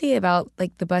guilty about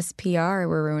the bus PR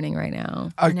we're ruining right now.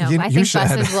 No, I you think should.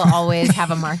 buses will always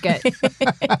have a market.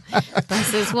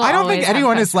 Buses will I don't always think have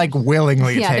anyone buses. is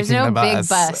willingly Yeah, there's taking no the bus. big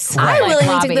bus. Right. I Like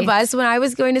willingly took lobby. the bus when I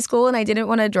was going to school and I didn't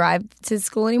want to drive to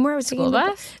school anymore. I was taking School the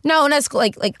bus? No, not school,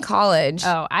 like college.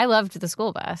 Oh, I loved the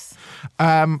school bus.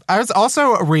 I was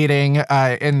also reading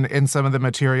in some of the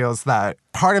materials that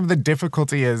part of the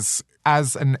difficulty is,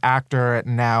 as an actor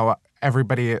now,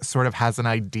 everybody sort of has an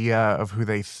idea of who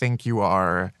they think you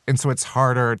are, and so it's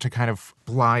harder to kind of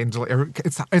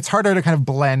it's harder to kind of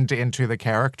blend into the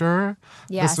character.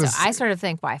 Yeah, so I sort of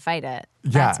think, why fight it?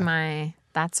 Yeah.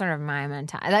 That's sort of my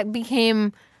mentality.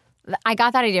 I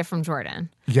got that idea from Jordan,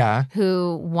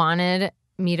 who wanted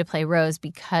me to play Rose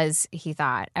because he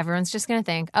thought everyone's just going to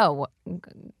think, oh,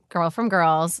 girl from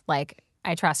Girls,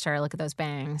 I trust her. Look at those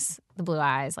bangs, the blue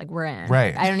eyes, we're in.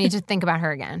 Right. I don't need to think about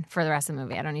her again for the rest of the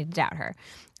movie. I don't need to doubt her.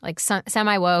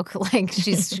 Semi-woke,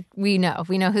 we know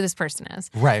who this person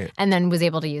is. Right. And then was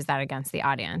able to use that against the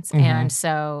audience. Mm-hmm. And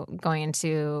so going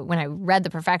into, when I read The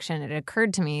Perfection, it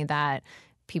occurred to me that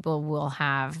people will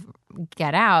have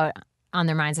Get Out on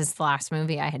their minds as the last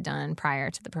movie I had done prior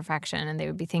to The Perfection, and they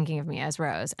would be thinking of me as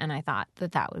Rose, and I thought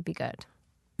that would be good.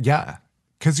 Yeah.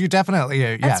 Because you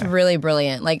definitely, That's really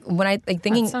brilliant. When I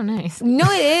thinking, That's so nice. No,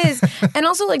 it is, and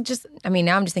also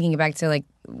now I'm just thinking back to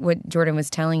what Jordan was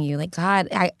telling you. God,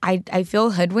 I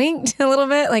feel hoodwinked a little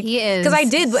bit. He is, because I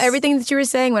did everything that you were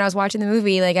saying when I was watching the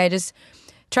movie. I just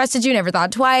trusted you, never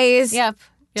thought twice. Yep.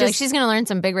 You're she's going to learn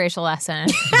some big racial lesson.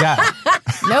 Yeah.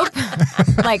 Nope.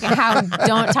 How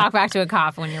don't talk back to a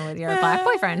cop when you're with your black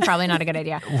boyfriend. Probably not a good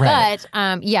idea. Right. But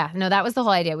that was the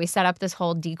whole idea. We set up this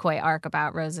whole decoy arc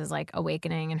about Rose's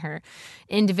awakening and her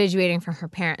individuating from her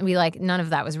parent. We none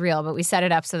of that was real, but we set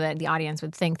it up so that the audience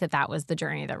would think that was the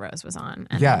journey that Rose was on.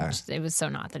 And it was so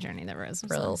not the journey that Rose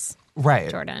was on. Right.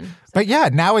 Jordan. So.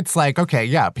 But now it's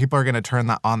people are going to turn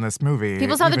that on this movie.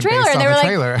 People saw the even trailer based and on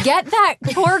they the were get that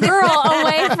poor girl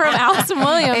away from Allison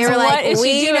Williams. They were what is she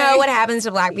we doing? know what happens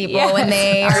to black people when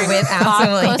they are with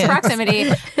Allison Williams. Close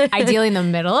proximity, ideally in the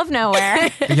middle of nowhere.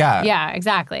 Yeah. Yeah,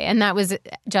 exactly. And that was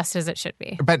just as it should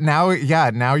be. But now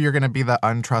you're going to be the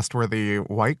untrustworthy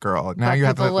white girl. Now But you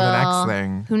have the people next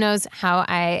thing. Who knows how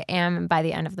I am by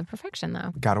the end of The Perfection,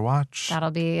 though. Gotta watch. That'll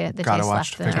be the Gotta taste watch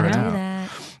left to in figure it the out.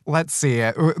 Let's see.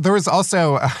 There was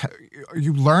also,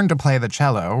 you learned to play the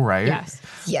cello, right? Yes.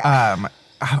 Yeah.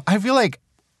 I feel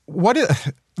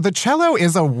the cello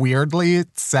is a weirdly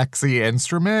sexy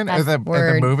instrument. That's The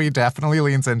word. movie definitely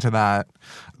leans into that.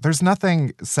 There's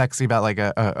nothing sexy about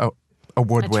a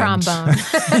woodwind. trombone.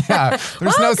 Yeah.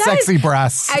 There's no guys, sexy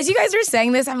breasts. As you guys are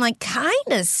saying this, I'm kind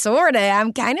of, sort of.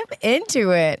 I'm kind of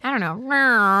into it. I don't know.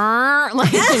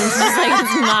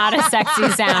 It's not a sexy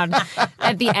sound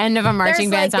at the end of a marching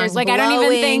band song. there's I don't even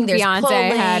blowing, think there's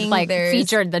Beyonce had pulling,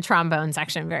 featured the trombone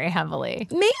section very heavily.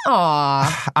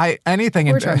 Aw.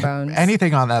 Anything trombones.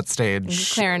 anything on that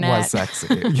stage Clarinet. was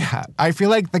sexy. Yeah. I feel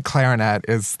like the clarinet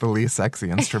is the least sexy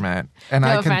instrument. And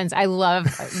No offense. I love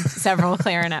several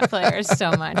clarinet players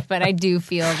so much, but I do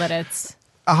feel that it's...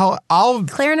 I'll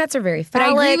Clarinets are very But I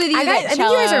phallic. agree with you that I think you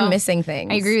guys cello- are missing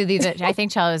things. I agree with you that I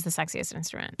think cello is the sexiest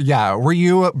instrument. Yeah. Were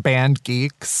you band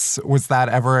geeks? Was that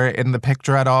ever in the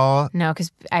picture at all? No,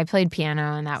 because I played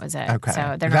piano and that was it. Okay.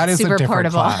 So they're That not is super a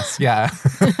different portable. class. Yeah.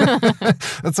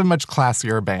 That's a much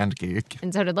classier band geek.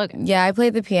 And so did Logan. Yeah, I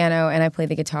played the piano and I played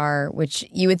the guitar, which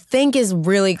you would think is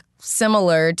really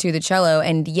similar to the cello,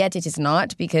 and yet it is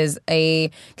not, because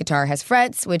a guitar has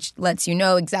frets, which lets you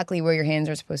know exactly where your hands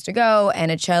are supposed to go,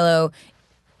 and a cello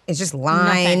is just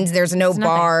lines. Nothing. There's no It's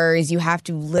nothing. bars. You have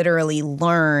to literally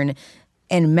learn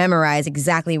and memorize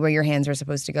exactly where your hands are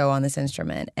supposed to go on this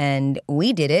instrument. And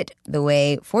we did it the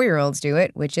way 4-year-olds do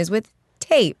it, which is with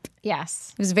tape.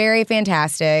 Yes. It was very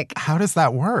fantastic. How does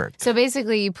that work? So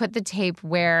basically, you put the tape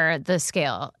where the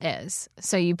scale is.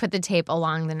 So you put the tape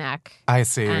along the neck. I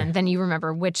see. And then you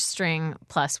remember which string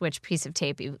plus which piece of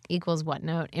tape equals what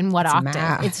note in what It's octave.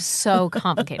 math. It's so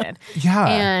complicated. Yeah.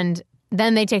 And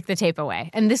then they take the tape away.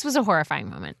 And this was a horrifying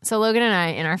moment. So Logan and I,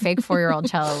 in our fake 4-year-old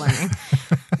cello learning,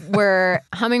 were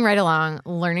humming right along,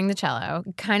 learning the cello,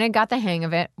 kind of got the hang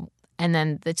of it. And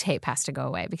then the tape has to go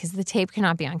away because the tape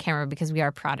cannot be on camera because we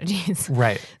are prodigies.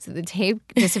 Right. So the tape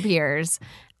disappears,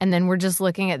 and then we're just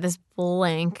looking at this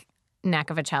blank neck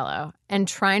of a cello and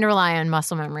trying to rely on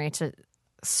muscle memory to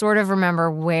sort of remember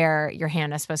where your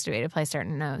hand is supposed to be to play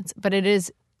certain notes. But it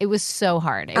is It was so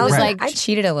hard. It I was was like, I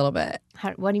cheated a little bit.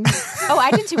 what do you mean? Oh,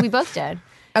 I did too. We both did.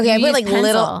 Okay, You I put used like pencil,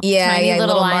 little, tiny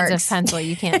little lines marks. of pencil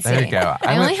you can't see. There you go.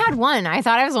 I only had one. I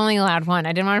thought I was only allowed one.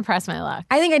 I didn't want to press my luck.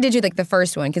 I think I did you like the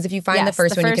first one because if you find the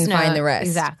first one, you can find note, the rest.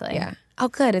 Exactly. Yeah. Oh,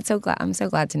 good. I'm so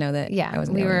glad to know that. Yeah, I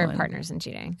wasn't we the only were one. partners in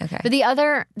cheating. Okay. But the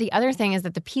other thing is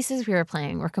that the pieces we were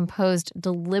playing were composed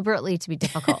deliberately to be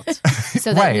difficult,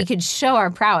 so that we Right. could show our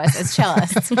prowess as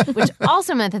cellists. Which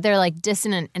also meant that they're like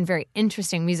dissonant and very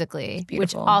interesting musically. Which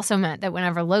Beautiful. also meant that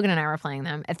whenever Logan and I were playing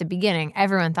them at the beginning,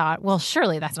 everyone thought, "Well,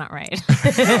 surely that's not right,"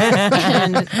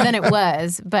 and then it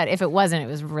was. But if it wasn't, it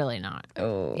was really not.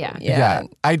 Oh, Yeah. Yeah.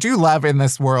 I do love in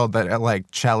this world that like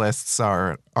cellists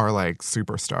are like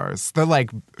superstars. The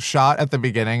like shot at the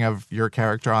beginning of your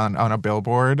character on a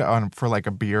billboard for like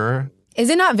a beer. Is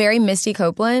it not very Misty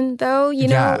Copeland though? You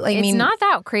know, Yeah. like, I It's mean, not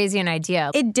that crazy an idea.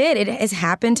 It did. It has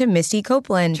happened to Misty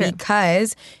Copeland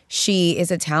because she is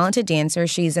a talented dancer.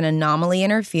 She's an anomaly in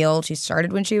her field. She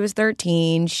started when she was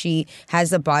 13. She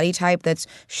has a body type that's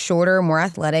shorter, more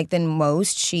athletic than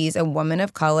most. She's a woman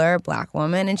of color, Black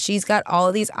woman, and she's got all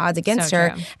of these odds against So her.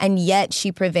 true. And yet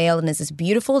she prevailed and is this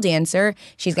beautiful dancer.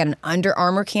 She's got an Under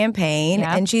Armour campaign, Yep.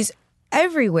 and she's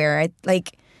everywhere.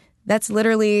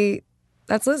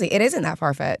 That's Lizzie. It isn't that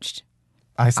far-fetched.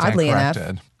 I stand Oddly corrected.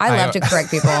 enough, I love to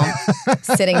correct people.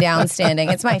 Sitting down, standing.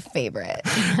 It's my favorite.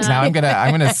 Now I'm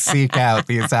gonna seek out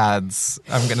these ads.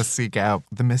 I'm gonna seek out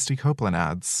the Misty Copeland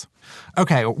ads.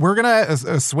 Okay, we're gonna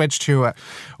switch to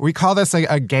we call this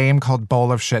a game called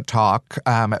Bowl of Shit Talk.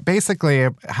 Basically,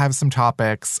 have some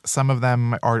topics. Some of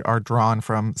them are drawn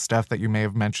from stuff that you may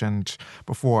have mentioned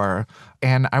before,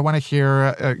 and I want to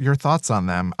hear your thoughts on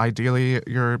them. Ideally,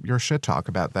 your shit talk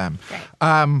about them.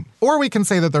 Right. Or we can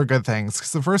say that they're good things.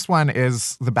 'Cause the first one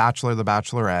is The Bachelor, The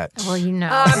Bachelorette. Well, you know.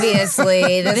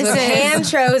 Obviously, this was hand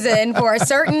chosen for a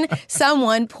certain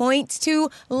someone. Points to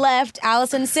left.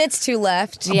 Allison sits to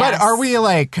left. Yeah. But are we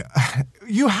like,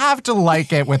 you have to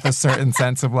like it with a certain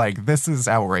sense of like, this is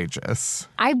outrageous.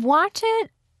 I watch it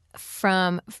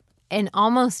from an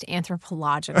almost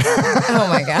anthropological Oh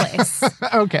my god. place.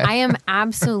 Okay. I am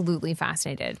absolutely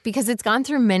fascinated because it's gone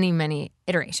through many, many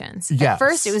iterations. At Yes.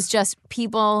 first, it was just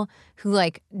people who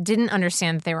like didn't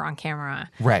understand that they were on camera,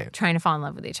 Right. trying to fall in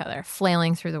love with each other,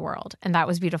 flailing through the world, and that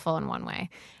was beautiful in one way.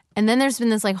 And then there's been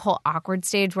this like whole awkward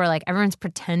stage where like everyone's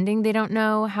pretending they don't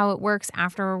know how it works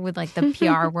after with like the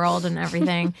PR world and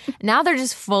everything. Now they're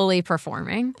just fully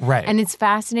performing. Right. And it's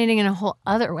fascinating in a whole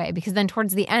other way because then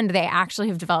towards the end they actually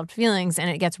have developed feelings and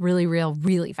it gets really real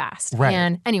really fast. Right.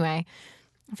 And anyway,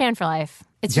 fan for life.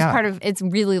 It's just Yeah. it's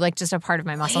really like just a part of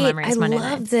my muscle Wait, memory. I It's Monday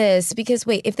love nights. this because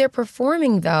if they're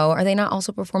performing though, are they not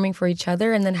also performing for each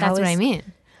other? And then That's what I mean.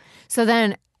 So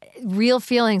then real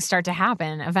feelings start to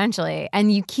happen eventually.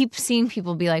 And you keep seeing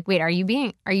people be like, wait, are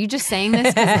you just saying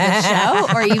this because of the show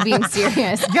or are you being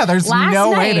serious? Yeah, there's no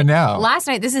way to know. Last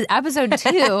night, this is episode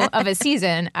 2 of a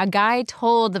season, a guy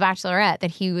told the Bachelorette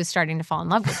that he was starting to fall in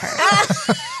love with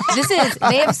her.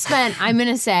 They have spent, I'm going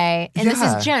to say, and this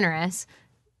Yeah. is generous,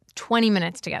 20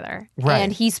 minutes together. Right.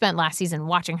 And he spent last season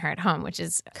watching her at home, which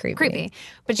is Creepy. creepy.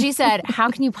 But she said, how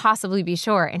can you possibly be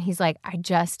sure? And he's like, I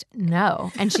just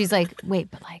know. And she's like,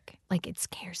 wait, but like it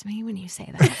scares me when you say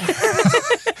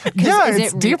that. Yeah, Is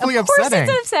it's it deeply Of course upsetting.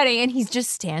 it's upsetting. And he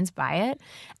just stands by it.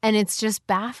 And it's just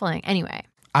baffling. Anyway.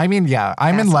 I mean, yeah,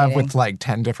 I'm in love Fascinating. with like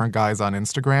 10 different guys on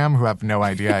Instagram who have no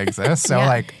idea I exist. So Yeah.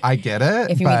 like, I get it.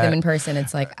 If you meet but- them in person,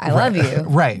 it's like, I love you.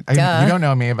 Right. Duh. You don't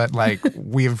know me, but like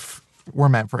we're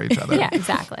meant for each other. Yeah,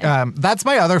 exactly. That's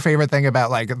my other favorite thing about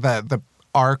like the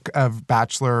arc of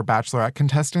Bachelor or Bachelorette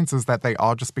contestants is that they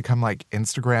all just become like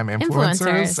Instagram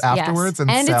influencers afterwards yes.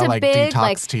 and it's sell a like big, detox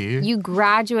like, tea. You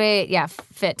graduate,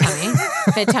 fit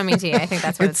tummy tea. I think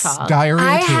that's what it's called.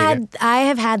 Diarrhea tea. I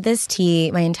have had this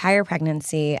tea my entire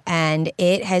pregnancy, and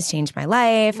it has changed my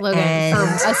life. Logan, and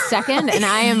for a second, and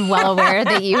I am well aware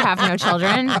that you have no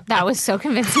children. That was so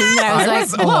convincing that I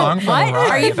was like, along whoa, for the what?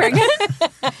 ride. Are you pregnant?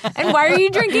 And why are you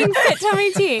drinking fit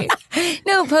tummy tea?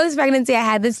 no, post-pregnancy, I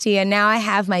had this tea, and now I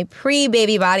have my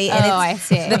pre-baby body, and Oh, I it's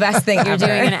see. the best thing You're ever.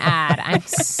 doing an ad. I'm,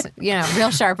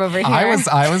 real sharp over here.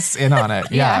 I was in on it.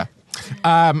 Yeah.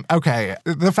 Okay.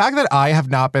 The fact that I have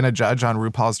not been a judge on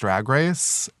RuPaul's Drag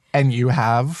Race and you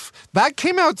have, that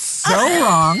came out so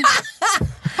wrong.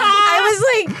 I I was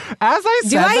like, As I said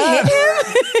do I that,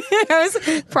 hit him? I was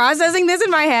processing this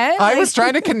in my head. I was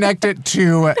trying to connect it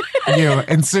to you,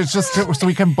 and so it's just so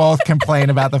we can both complain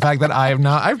about the fact that I am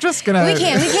not. I'm just gonna. We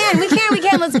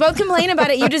can. Let's both complain about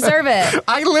it. You deserve it.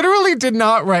 I literally did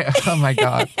not write. Oh my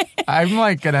god, I'm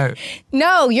like gonna.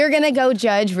 No, you're gonna go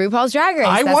judge RuPaul's Drag Race.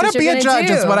 I want to be a judge.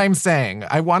 Is what I'm saying.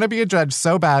 I want to be a judge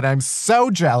so bad. I'm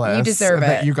so jealous. You deserve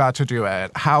that it. you got to do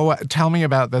it. How? Tell me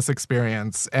about this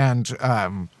experience, and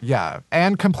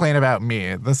and complain about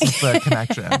me. This is the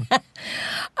connection.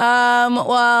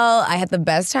 Well, I had the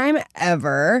best time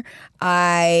ever.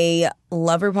 I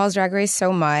love RuPaul's Drag Race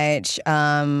so much.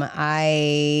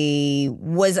 I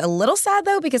was a little sad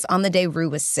though because on the day Ru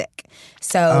was sick.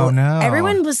 So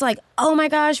everyone was like, "Oh my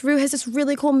gosh, Ru has this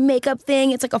really cool makeup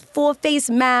thing. It's like a full face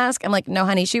mask." I'm like, "No,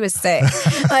 honey, she was sick.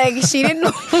 Like she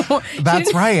didn't."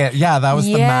 That's right. Yeah, that was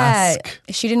the mask.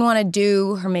 She didn't want to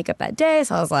do her makeup that day,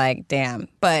 so I was like, "Damn."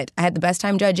 But I had the best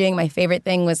time judging. My favorite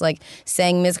thing was like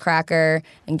saying Ms. Cracker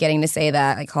and getting to say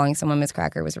that, like calling someone Ms.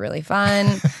 Cracker was really fun.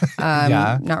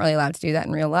 Not really allowed to do that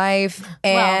in real life.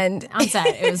 And on set,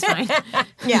 it was fine.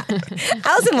 Yeah.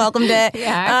 Allison welcomed it.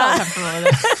 Yeah, I felt comfortable with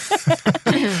it.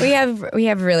 We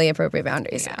have really appropriate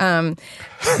boundaries. Yeah.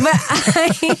 But I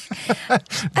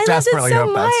loved it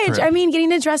so much. I mean, getting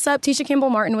to dress up. Tisha Kimball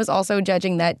Martin was also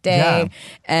judging that day. Yeah.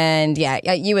 And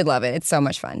yeah, you would love it. It's so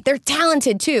much fun. They're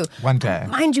talented too. One day.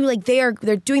 Mind you, like they're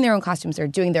doing their own costumes, they're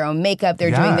doing their own makeup,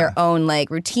 they're doing their own like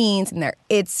routines, and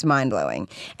it's mind blowing.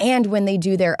 And when they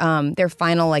do their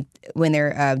final, like when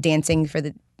they're dancing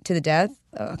to the death.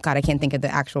 Oh God, I can't think of the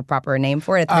actual proper name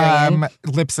for it at the very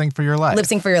end. Lip sync for your life. Lip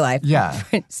sync for your life. Yeah.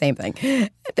 Same thing.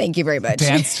 Thank you very much.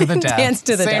 Dance to the death. Dance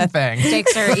to the Same death. thing.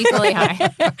 Stakes are equally high.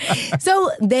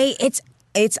 So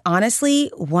it's honestly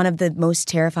one of the most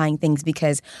terrifying things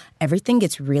because everything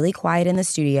gets really quiet in the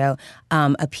studio.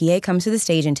 A PA comes to the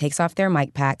stage and takes off their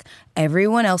mic pack.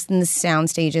 Everyone else in the sound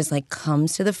stages like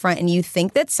comes to the front, and you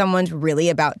think that someone's really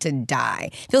about to die.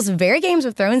 Feels very Games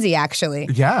of Thronesy, actually.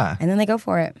 Yeah. And then they go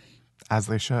for it. As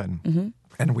they should. Mm-hmm.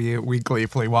 And we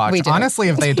gleefully watch. We do. Honestly,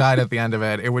 if they died at the end of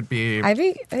it, it would be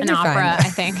An opera, I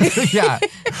think. yeah.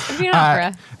 It'd be an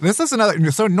opera. This is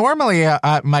another. So normally,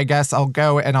 my guess, I'll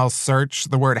go and I'll search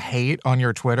the word hate on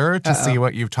your Twitter to see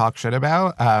what you've talked shit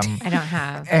about. I don't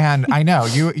have. And I know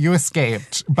you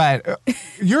escaped, but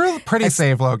you're pretty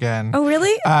safe, Logan. Oh,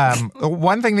 really?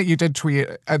 One thing that you did tweet.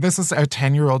 This is a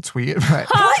 10-year-old tweet. But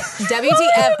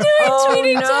WTF.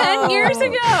 Tweeting 10 years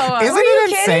ago. isn't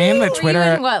it insane that Twitter? Were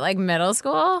you in what, like middle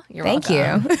school? You're Thank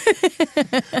welcome. you.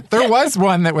 There was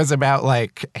one that was about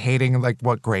like hating like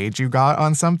what grade you got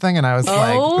on something, and I was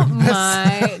Oh like,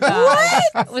 my God.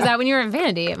 What? Was that when you were at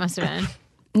Vandy? It must have been.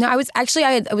 No, I was actually,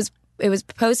 it was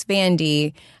post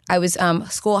Vandy. I was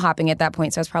school hopping at that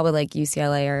point, so I was probably like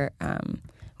UCLA or one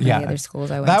of the other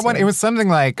schools I went to. That one, it was something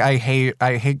like I hate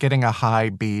getting a high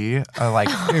B. Like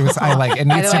it was, it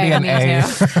needs to be an A.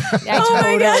 I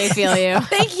totally feel you.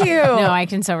 Thank you. No, I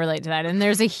can so relate to that, and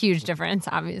there's a huge difference,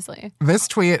 obviously. This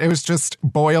tweet, it was just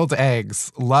boiled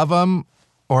eggs. Love them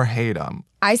or hate them.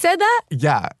 I said that?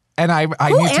 Yeah. And I Who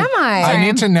am I? I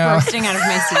need to know. Bursting out of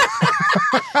my seat.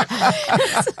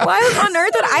 Why on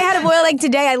earth would I had a boil egg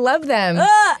today? I love them.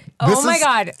 Oh my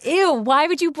God! Ew! Why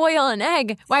would you boil an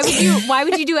egg? Why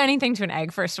would you do anything to an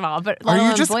egg? First of all, but are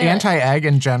you just anti-egg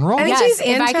in general? I think yes, she's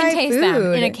if I can taste them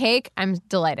anti-food. in a cake, I'm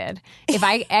delighted. If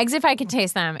I can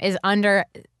taste them, is under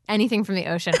anything from the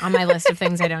ocean on my list of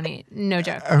things I don't eat. No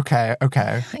joke. Okay.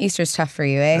 Easter's tough for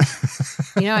you, eh?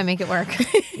 You know I make it work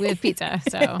with pizza,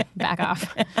 so back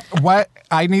off. What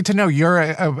I need to know your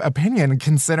opinion,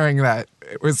 considering that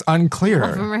it was unclear.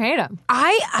 Love them or hate them.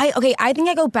 I think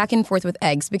I go back and forth with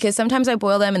eggs because sometimes I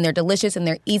boil them and they're delicious and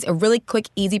they're a really quick,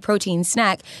 easy protein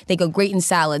snack. They go great in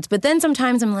salads. But then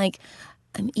sometimes I'm like,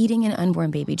 I'm eating an unborn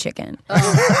baby chicken.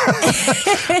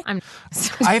 I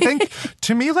think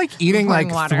to me, like eating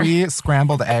like water. 3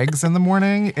 scrambled eggs in the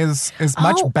morning is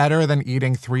much better than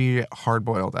eating 3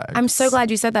 hard-boiled eggs. I'm so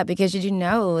glad you said that because did you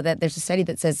know that there's a study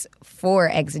that says 4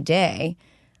 eggs a day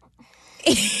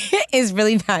is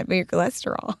really bad for your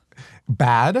cholesterol?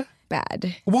 Bad?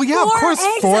 Bad. Well, yeah, of course,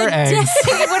 4 eggs.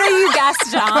 What are you,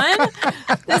 Gaston?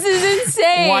 This is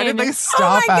insane. Why did they stop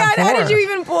Oh my at God, 4? how did you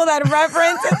even pull that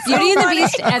reference? It's so Beauty and the funny.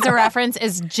 Beast as a reference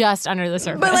is just under the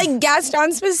surface. But like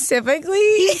Gaston specifically?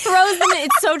 He throws them.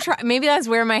 It's so. Maybe that's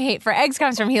where my hate for eggs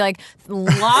comes from. He like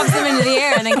lobs them into the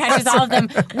air and then catches all of them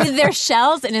with their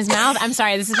shells in his mouth. I'm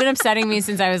sorry. This has been upsetting me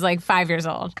since I was like 5 years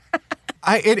old.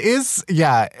 It is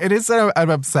an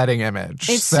upsetting image.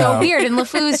 It's so weird. And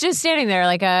LeFou is just standing there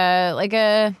like a,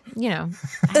 I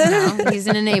don't know. He's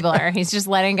an enabler. He's just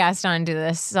letting Gaston do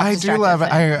this. I do love it.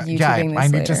 I need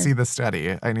later. to see the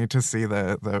study. I need to see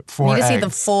the 4 You need to see eggs. the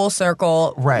full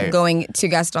circle Right. going to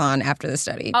Gaston after the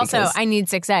study. Also, I need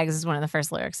 6 eggs is one of the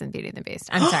first lyrics in Beauty and the Beast.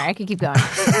 I'm sorry, I could keep going.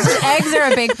 Eggs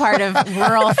are a big part of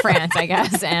rural France, I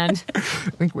guess. And I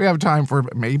think we have time for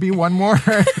maybe one more.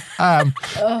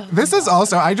 This is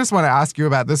also, I just want to ask you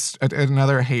about this,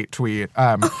 another hate tweet.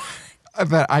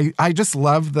 That I just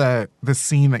love the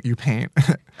scene that you paint.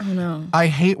 Oh, no. I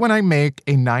hate when I make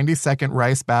a 90-second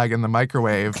rice bag in the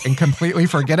microwave and completely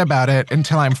forget about it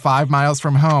until I'm 5 miles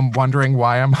from home wondering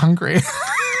why I'm hungry.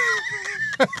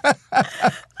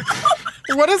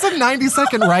 What is a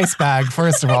 90-second rice bag,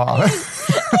 first of all?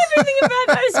 everything about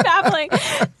that is baffling.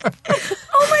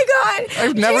 Oh my God.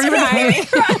 I've never even heard.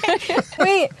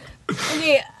 Wait,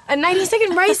 a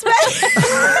 90-second rice bag?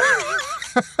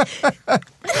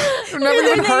 I've never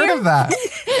even heard of that.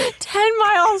 10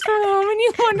 miles from home and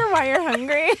you wonder why you're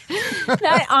hungry.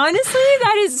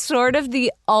 That is sort of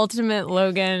the ultimate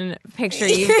Logan picture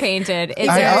you've painted.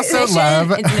 It's it's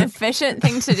an efficient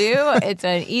thing to do. It's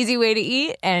an easy way to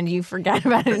eat and you forget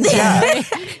about it entirely.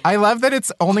 I love that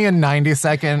it's only a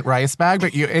 90-second rice bag,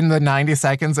 but you in the 90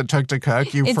 seconds it took to cook,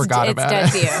 forgot about it.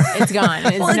 It's dead to you. It's gone.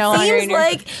 It's no longer in seems your...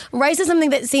 like rice is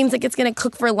something that seems like it's going to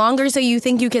cook for longer, so you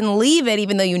think you can leave it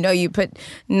even though you know you put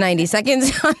 90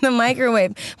 seconds on the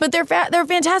microwave. But they're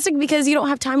fantastic because you don't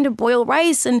have time to boil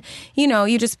rice, and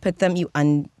you just put them, you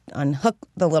unhook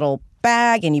the little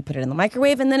bag and you put it in the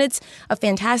microwave, and then it's a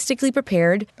fantastically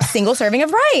prepared single serving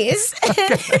of rice.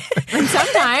 And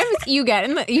sometimes you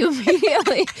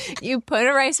put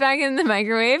a rice bag in the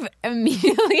microwave,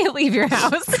 immediately leave your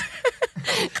house,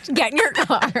 get in your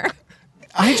car.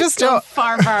 I just go don't.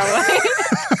 far away.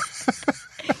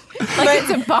 Like it's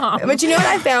a bomb. But you know what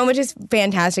I found, which is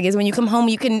fantastic, is when you come home,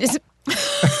 you can just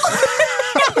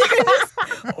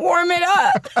warm it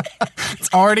up.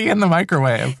 It's already in the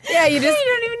microwave. Yeah, you don't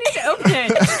even need to open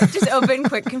it. Just open,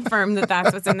 quick, confirm that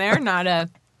that's what's in there, not an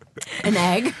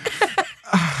egg.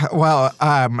 Well,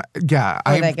 yeah,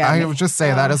 I would just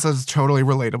say that is a totally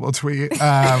relatable tweet.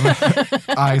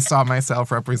 I saw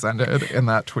myself represented in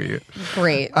that tweet.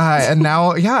 Great. And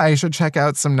now, I should check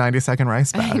out some 90-second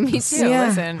rice bags. Me too,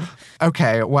 listen.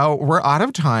 Okay, well, we're out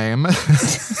of time.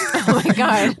 Oh my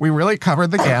God. We really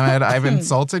covered the gamut. I've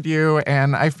insulted you,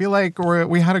 and I feel like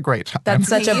we had a great time. That's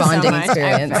such a bonding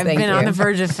experience. I've been on the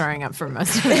verge of throwing up for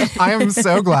most of it. I am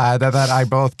so glad that I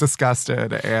both discussed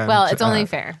it. And, well, it's only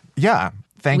fair. Yeah.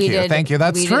 Thank you.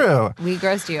 That's true. We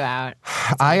grossed you out.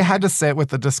 I had to sit with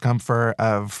the discomfort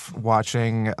of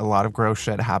watching a lot of gross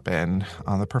shit happen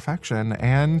on The Perfection,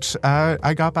 and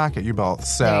I got back at you both.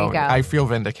 So I feel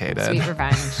vindicated. Sweet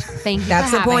revenge. Thank you.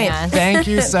 That's for the point. Us. Thank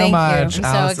you so much. I'm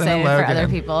Allison so excited and for Logan. other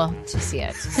people to see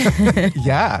it.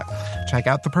 Yeah. Check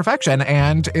out The Perfection.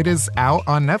 And it is out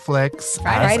on Netflix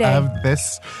Friday. as of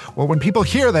this. Well, when people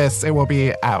hear this, it will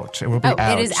be out. It will be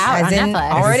out. It is out on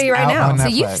Netflix. Already right now. So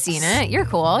you've seen it. You're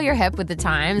cool. You're hip with the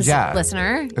times. Yeah.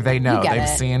 Listener. They know. They've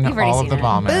seen all of the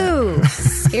vomit. Boo.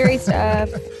 Scary stuff.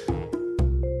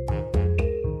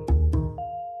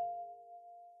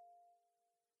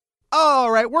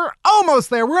 All right, we're almost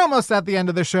there. We're almost at the end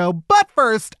of the show. But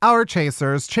first, our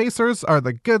chasers. Chasers are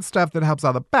the good stuff that helps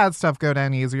all the bad stuff go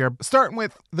down easier. Starting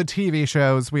with the TV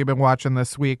shows we've been watching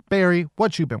this week. Barry,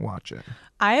 what you been watching?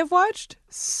 I have watched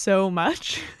so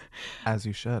much. As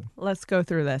you should. Let's go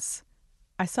through this.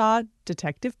 I saw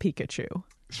Detective Pikachu.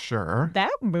 Sure.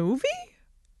 That movie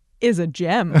is a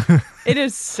gem. It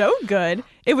is so good.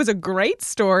 It was a great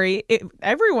story.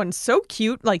 Everyone's so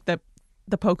cute. Like the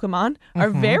Pokemon are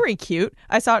very cute.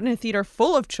 I saw it in a theater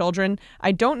full of children.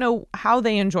 I don't know how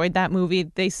they enjoyed that movie.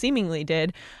 They seemingly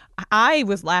did. I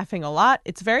was laughing a lot.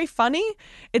 It's very funny.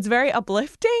 It's very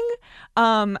uplifting.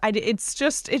 It's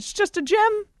just a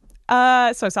gem.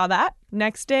 So I saw that.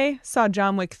 Next day, saw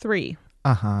John Wick 3.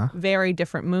 Very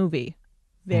different movie.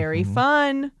 Very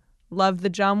fun. Love the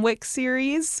John Wick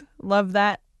series. Love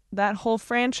that whole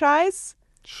franchise.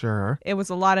 Sure. It was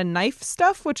a lot of knife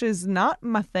stuff, which is not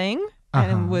my thing. And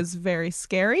it was very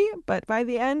scary. But by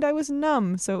the end, I was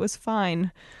numb. So it was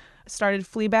fine. Started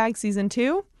Fleabag season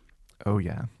 2. Oh,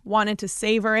 yeah. Wanted to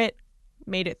savor it.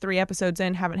 Made it 3 episodes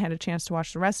in. Haven't had a chance to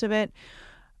watch the rest of it.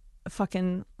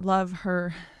 Fucking love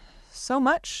her so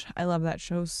much. I love that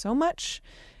show so much.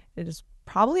 It is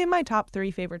probably in my top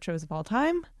 3 favorite shows of all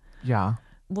time. Yeah.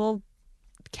 We'll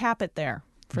cap it there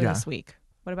for this week.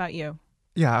 What about you?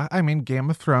 Yeah, I mean, Game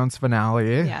of Thrones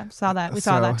finale. Yeah, saw that. We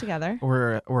saw So that together.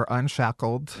 We're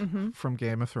unshackled from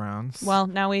Game of Thrones. Well,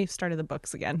 now we've started the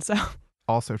books again, so.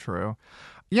 Also true.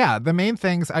 Yeah, the main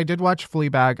things, I did watch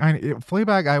Fleabag.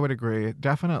 Fleabag, I would agree,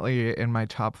 definitely in my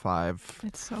top 5.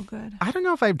 It's so good. I don't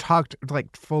know if I've talked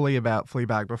like fully about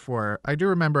Fleabag before. I do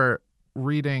remember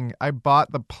reading, I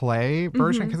bought the play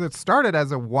version because it started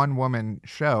as a one-woman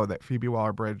show that Phoebe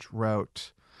Waller-Bridge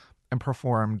wrote and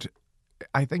performed,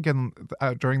 I think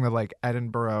during the like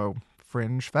Edinburgh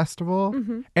Fringe Festival.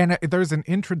 And there's an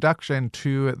introduction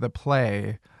to the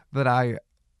play that I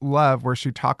love where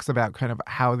she talks about kind of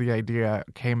how the idea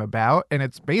came about. And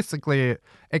it's basically,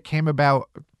 it came about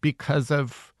because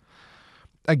of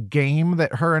a game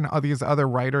that her and all these other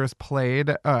writers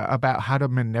played about how to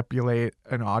manipulate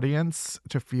an audience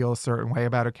to feel a certain way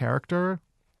about a character.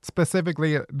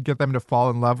 Specifically, get them to fall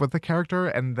in love with the character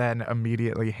and then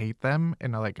immediately hate them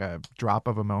in like a drop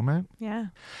of a moment. Yeah.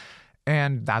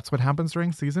 And that's what happens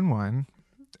during season 1.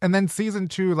 And then season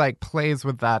 2 like plays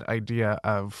with that idea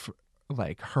of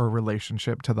like her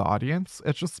relationship to the audience.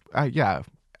 It's just,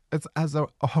 it's as a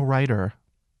writer,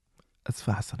 it's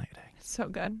fascinating. So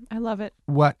good. I love it.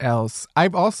 What else?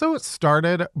 I've also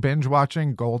started binge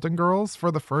watching Golden Girls for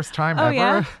the first time ever.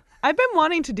 Yeah. I've been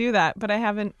wanting to do that, but I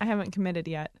haven't committed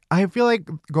yet. I feel like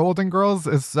Golden Girls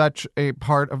is such a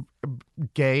part of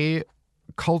gay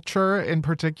culture in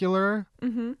particular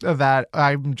that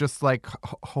I'm just like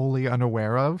wholly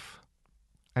unaware of.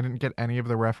 I didn't get any of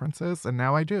the references, and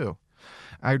now I do.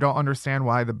 I don't understand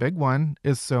why the big one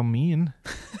is so mean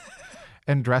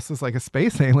and dresses like a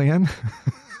space alien.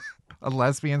 A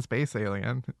lesbian space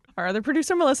alien. Our other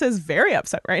producer, Melissa, is very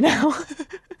upset right now.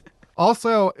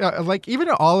 Also, like even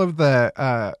all of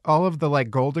the like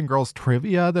Golden Girls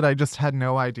trivia that I just had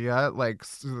no idea. Like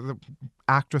the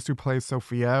actress who plays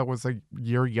Sophia was a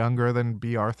year younger than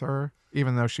B. Arthur,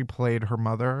 even though she played her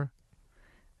mother.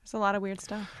 There's a lot of weird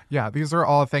stuff. Yeah, these are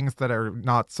all things that are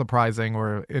not surprising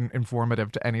or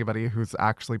informative to anybody who's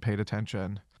actually paid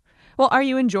attention. Well, are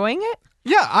you enjoying it?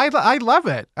 Yeah, I love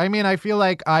it. I mean, I feel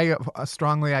like I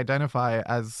strongly identify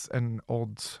as an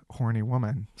old, horny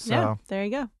woman. So yeah, there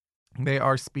you go. They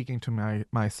are speaking to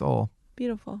my soul.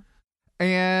 Beautiful.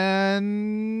 And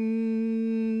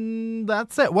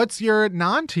that's it. What's your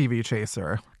non-TV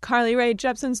chaser? Carly Rae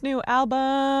Jepsen's new album.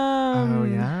 Oh,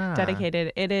 yeah.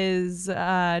 Dedicated. It is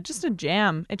just a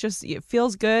jam. It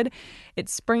feels good.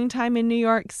 It's springtime in New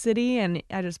York City, and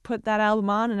I just put that album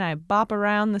on and I bop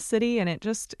around the city, and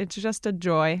it's just a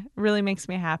joy. It really makes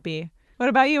me happy. What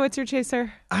about you? What's your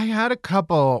chaser? I had a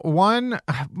couple.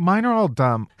 Mine are all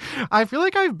dumb. I feel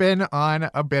like I've been on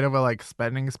a bit of a like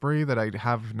spending spree that I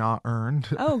have not earned.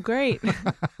 Oh, great.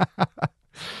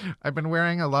 I've been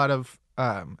wearing a lot of,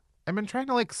 I've been trying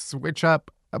to like switch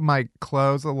up my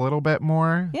clothes a little bit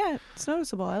more. Yeah, it's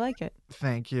noticeable. I like it.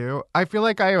 Thank you. I feel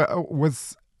like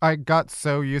I got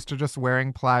so used to just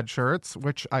wearing plaid shirts,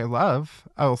 which I love.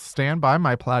 I'll stand by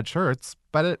my plaid shirts,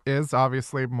 but it is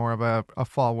obviously more of a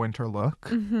fall-winter look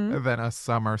than a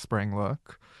summer-spring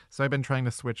look. So I've been trying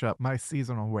to switch up my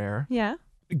seasonal wear. Yeah.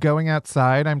 Going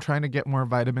outside, I'm trying to get more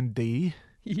vitamin D.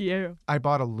 Yeah. I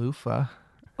bought a loofah.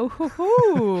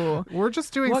 Ooh. We're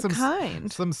just doing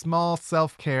some small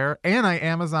self-care, and I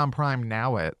Amazon Prime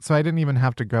Now it, so I didn't even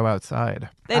have to go outside.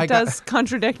 It does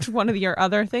contradict one of your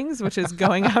other things, which is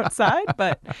going outside,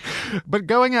 but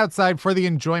going outside for the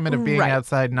enjoyment of being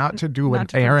outside, not to do an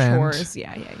errand. Chores.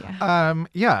 Yeah.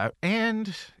 Yeah,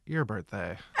 and your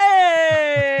birthday.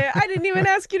 Hey, I didn't even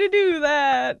ask you to do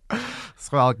that.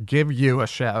 So I'll give you a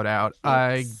shout out,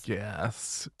 I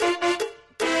guess.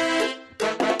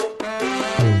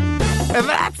 And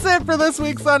that's it for this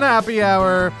week's Unhappy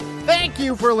Hour. Thank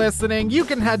you for listening. You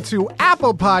can head to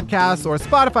Apple Podcasts or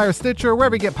Spotify or Stitcher,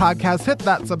 wherever you get podcasts. Hit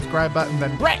that subscribe button,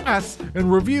 then rate us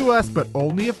and review us, but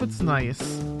only if it's nice.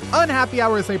 Unhappy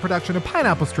Hour is a production of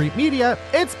Pineapple Street Media.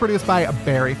 It's produced by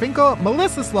Barry Finkel,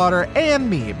 Melissa Slaughter, and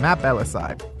me, Matt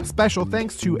Belisai. Special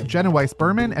thanks to Jenna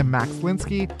Weiss-Berman and Max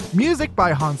Linsky. Music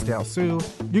by Hansdale Sue.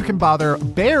 You can bother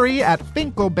Barry at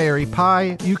Finkelberry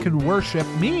Pie. You can worship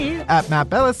me at Matt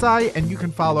Belisai, and you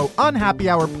can follow Unhappy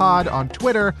Hour Pod on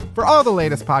Twitter for all the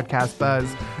latest podcast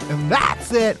buzz. And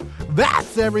that's it.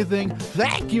 That's everything.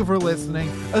 Thank you for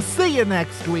listening. I'll see you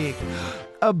next week.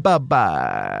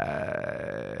 Bye-bye.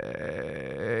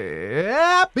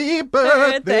 Happy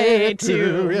birthday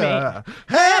to ya.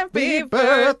 Happy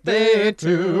birthday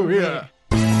to ya.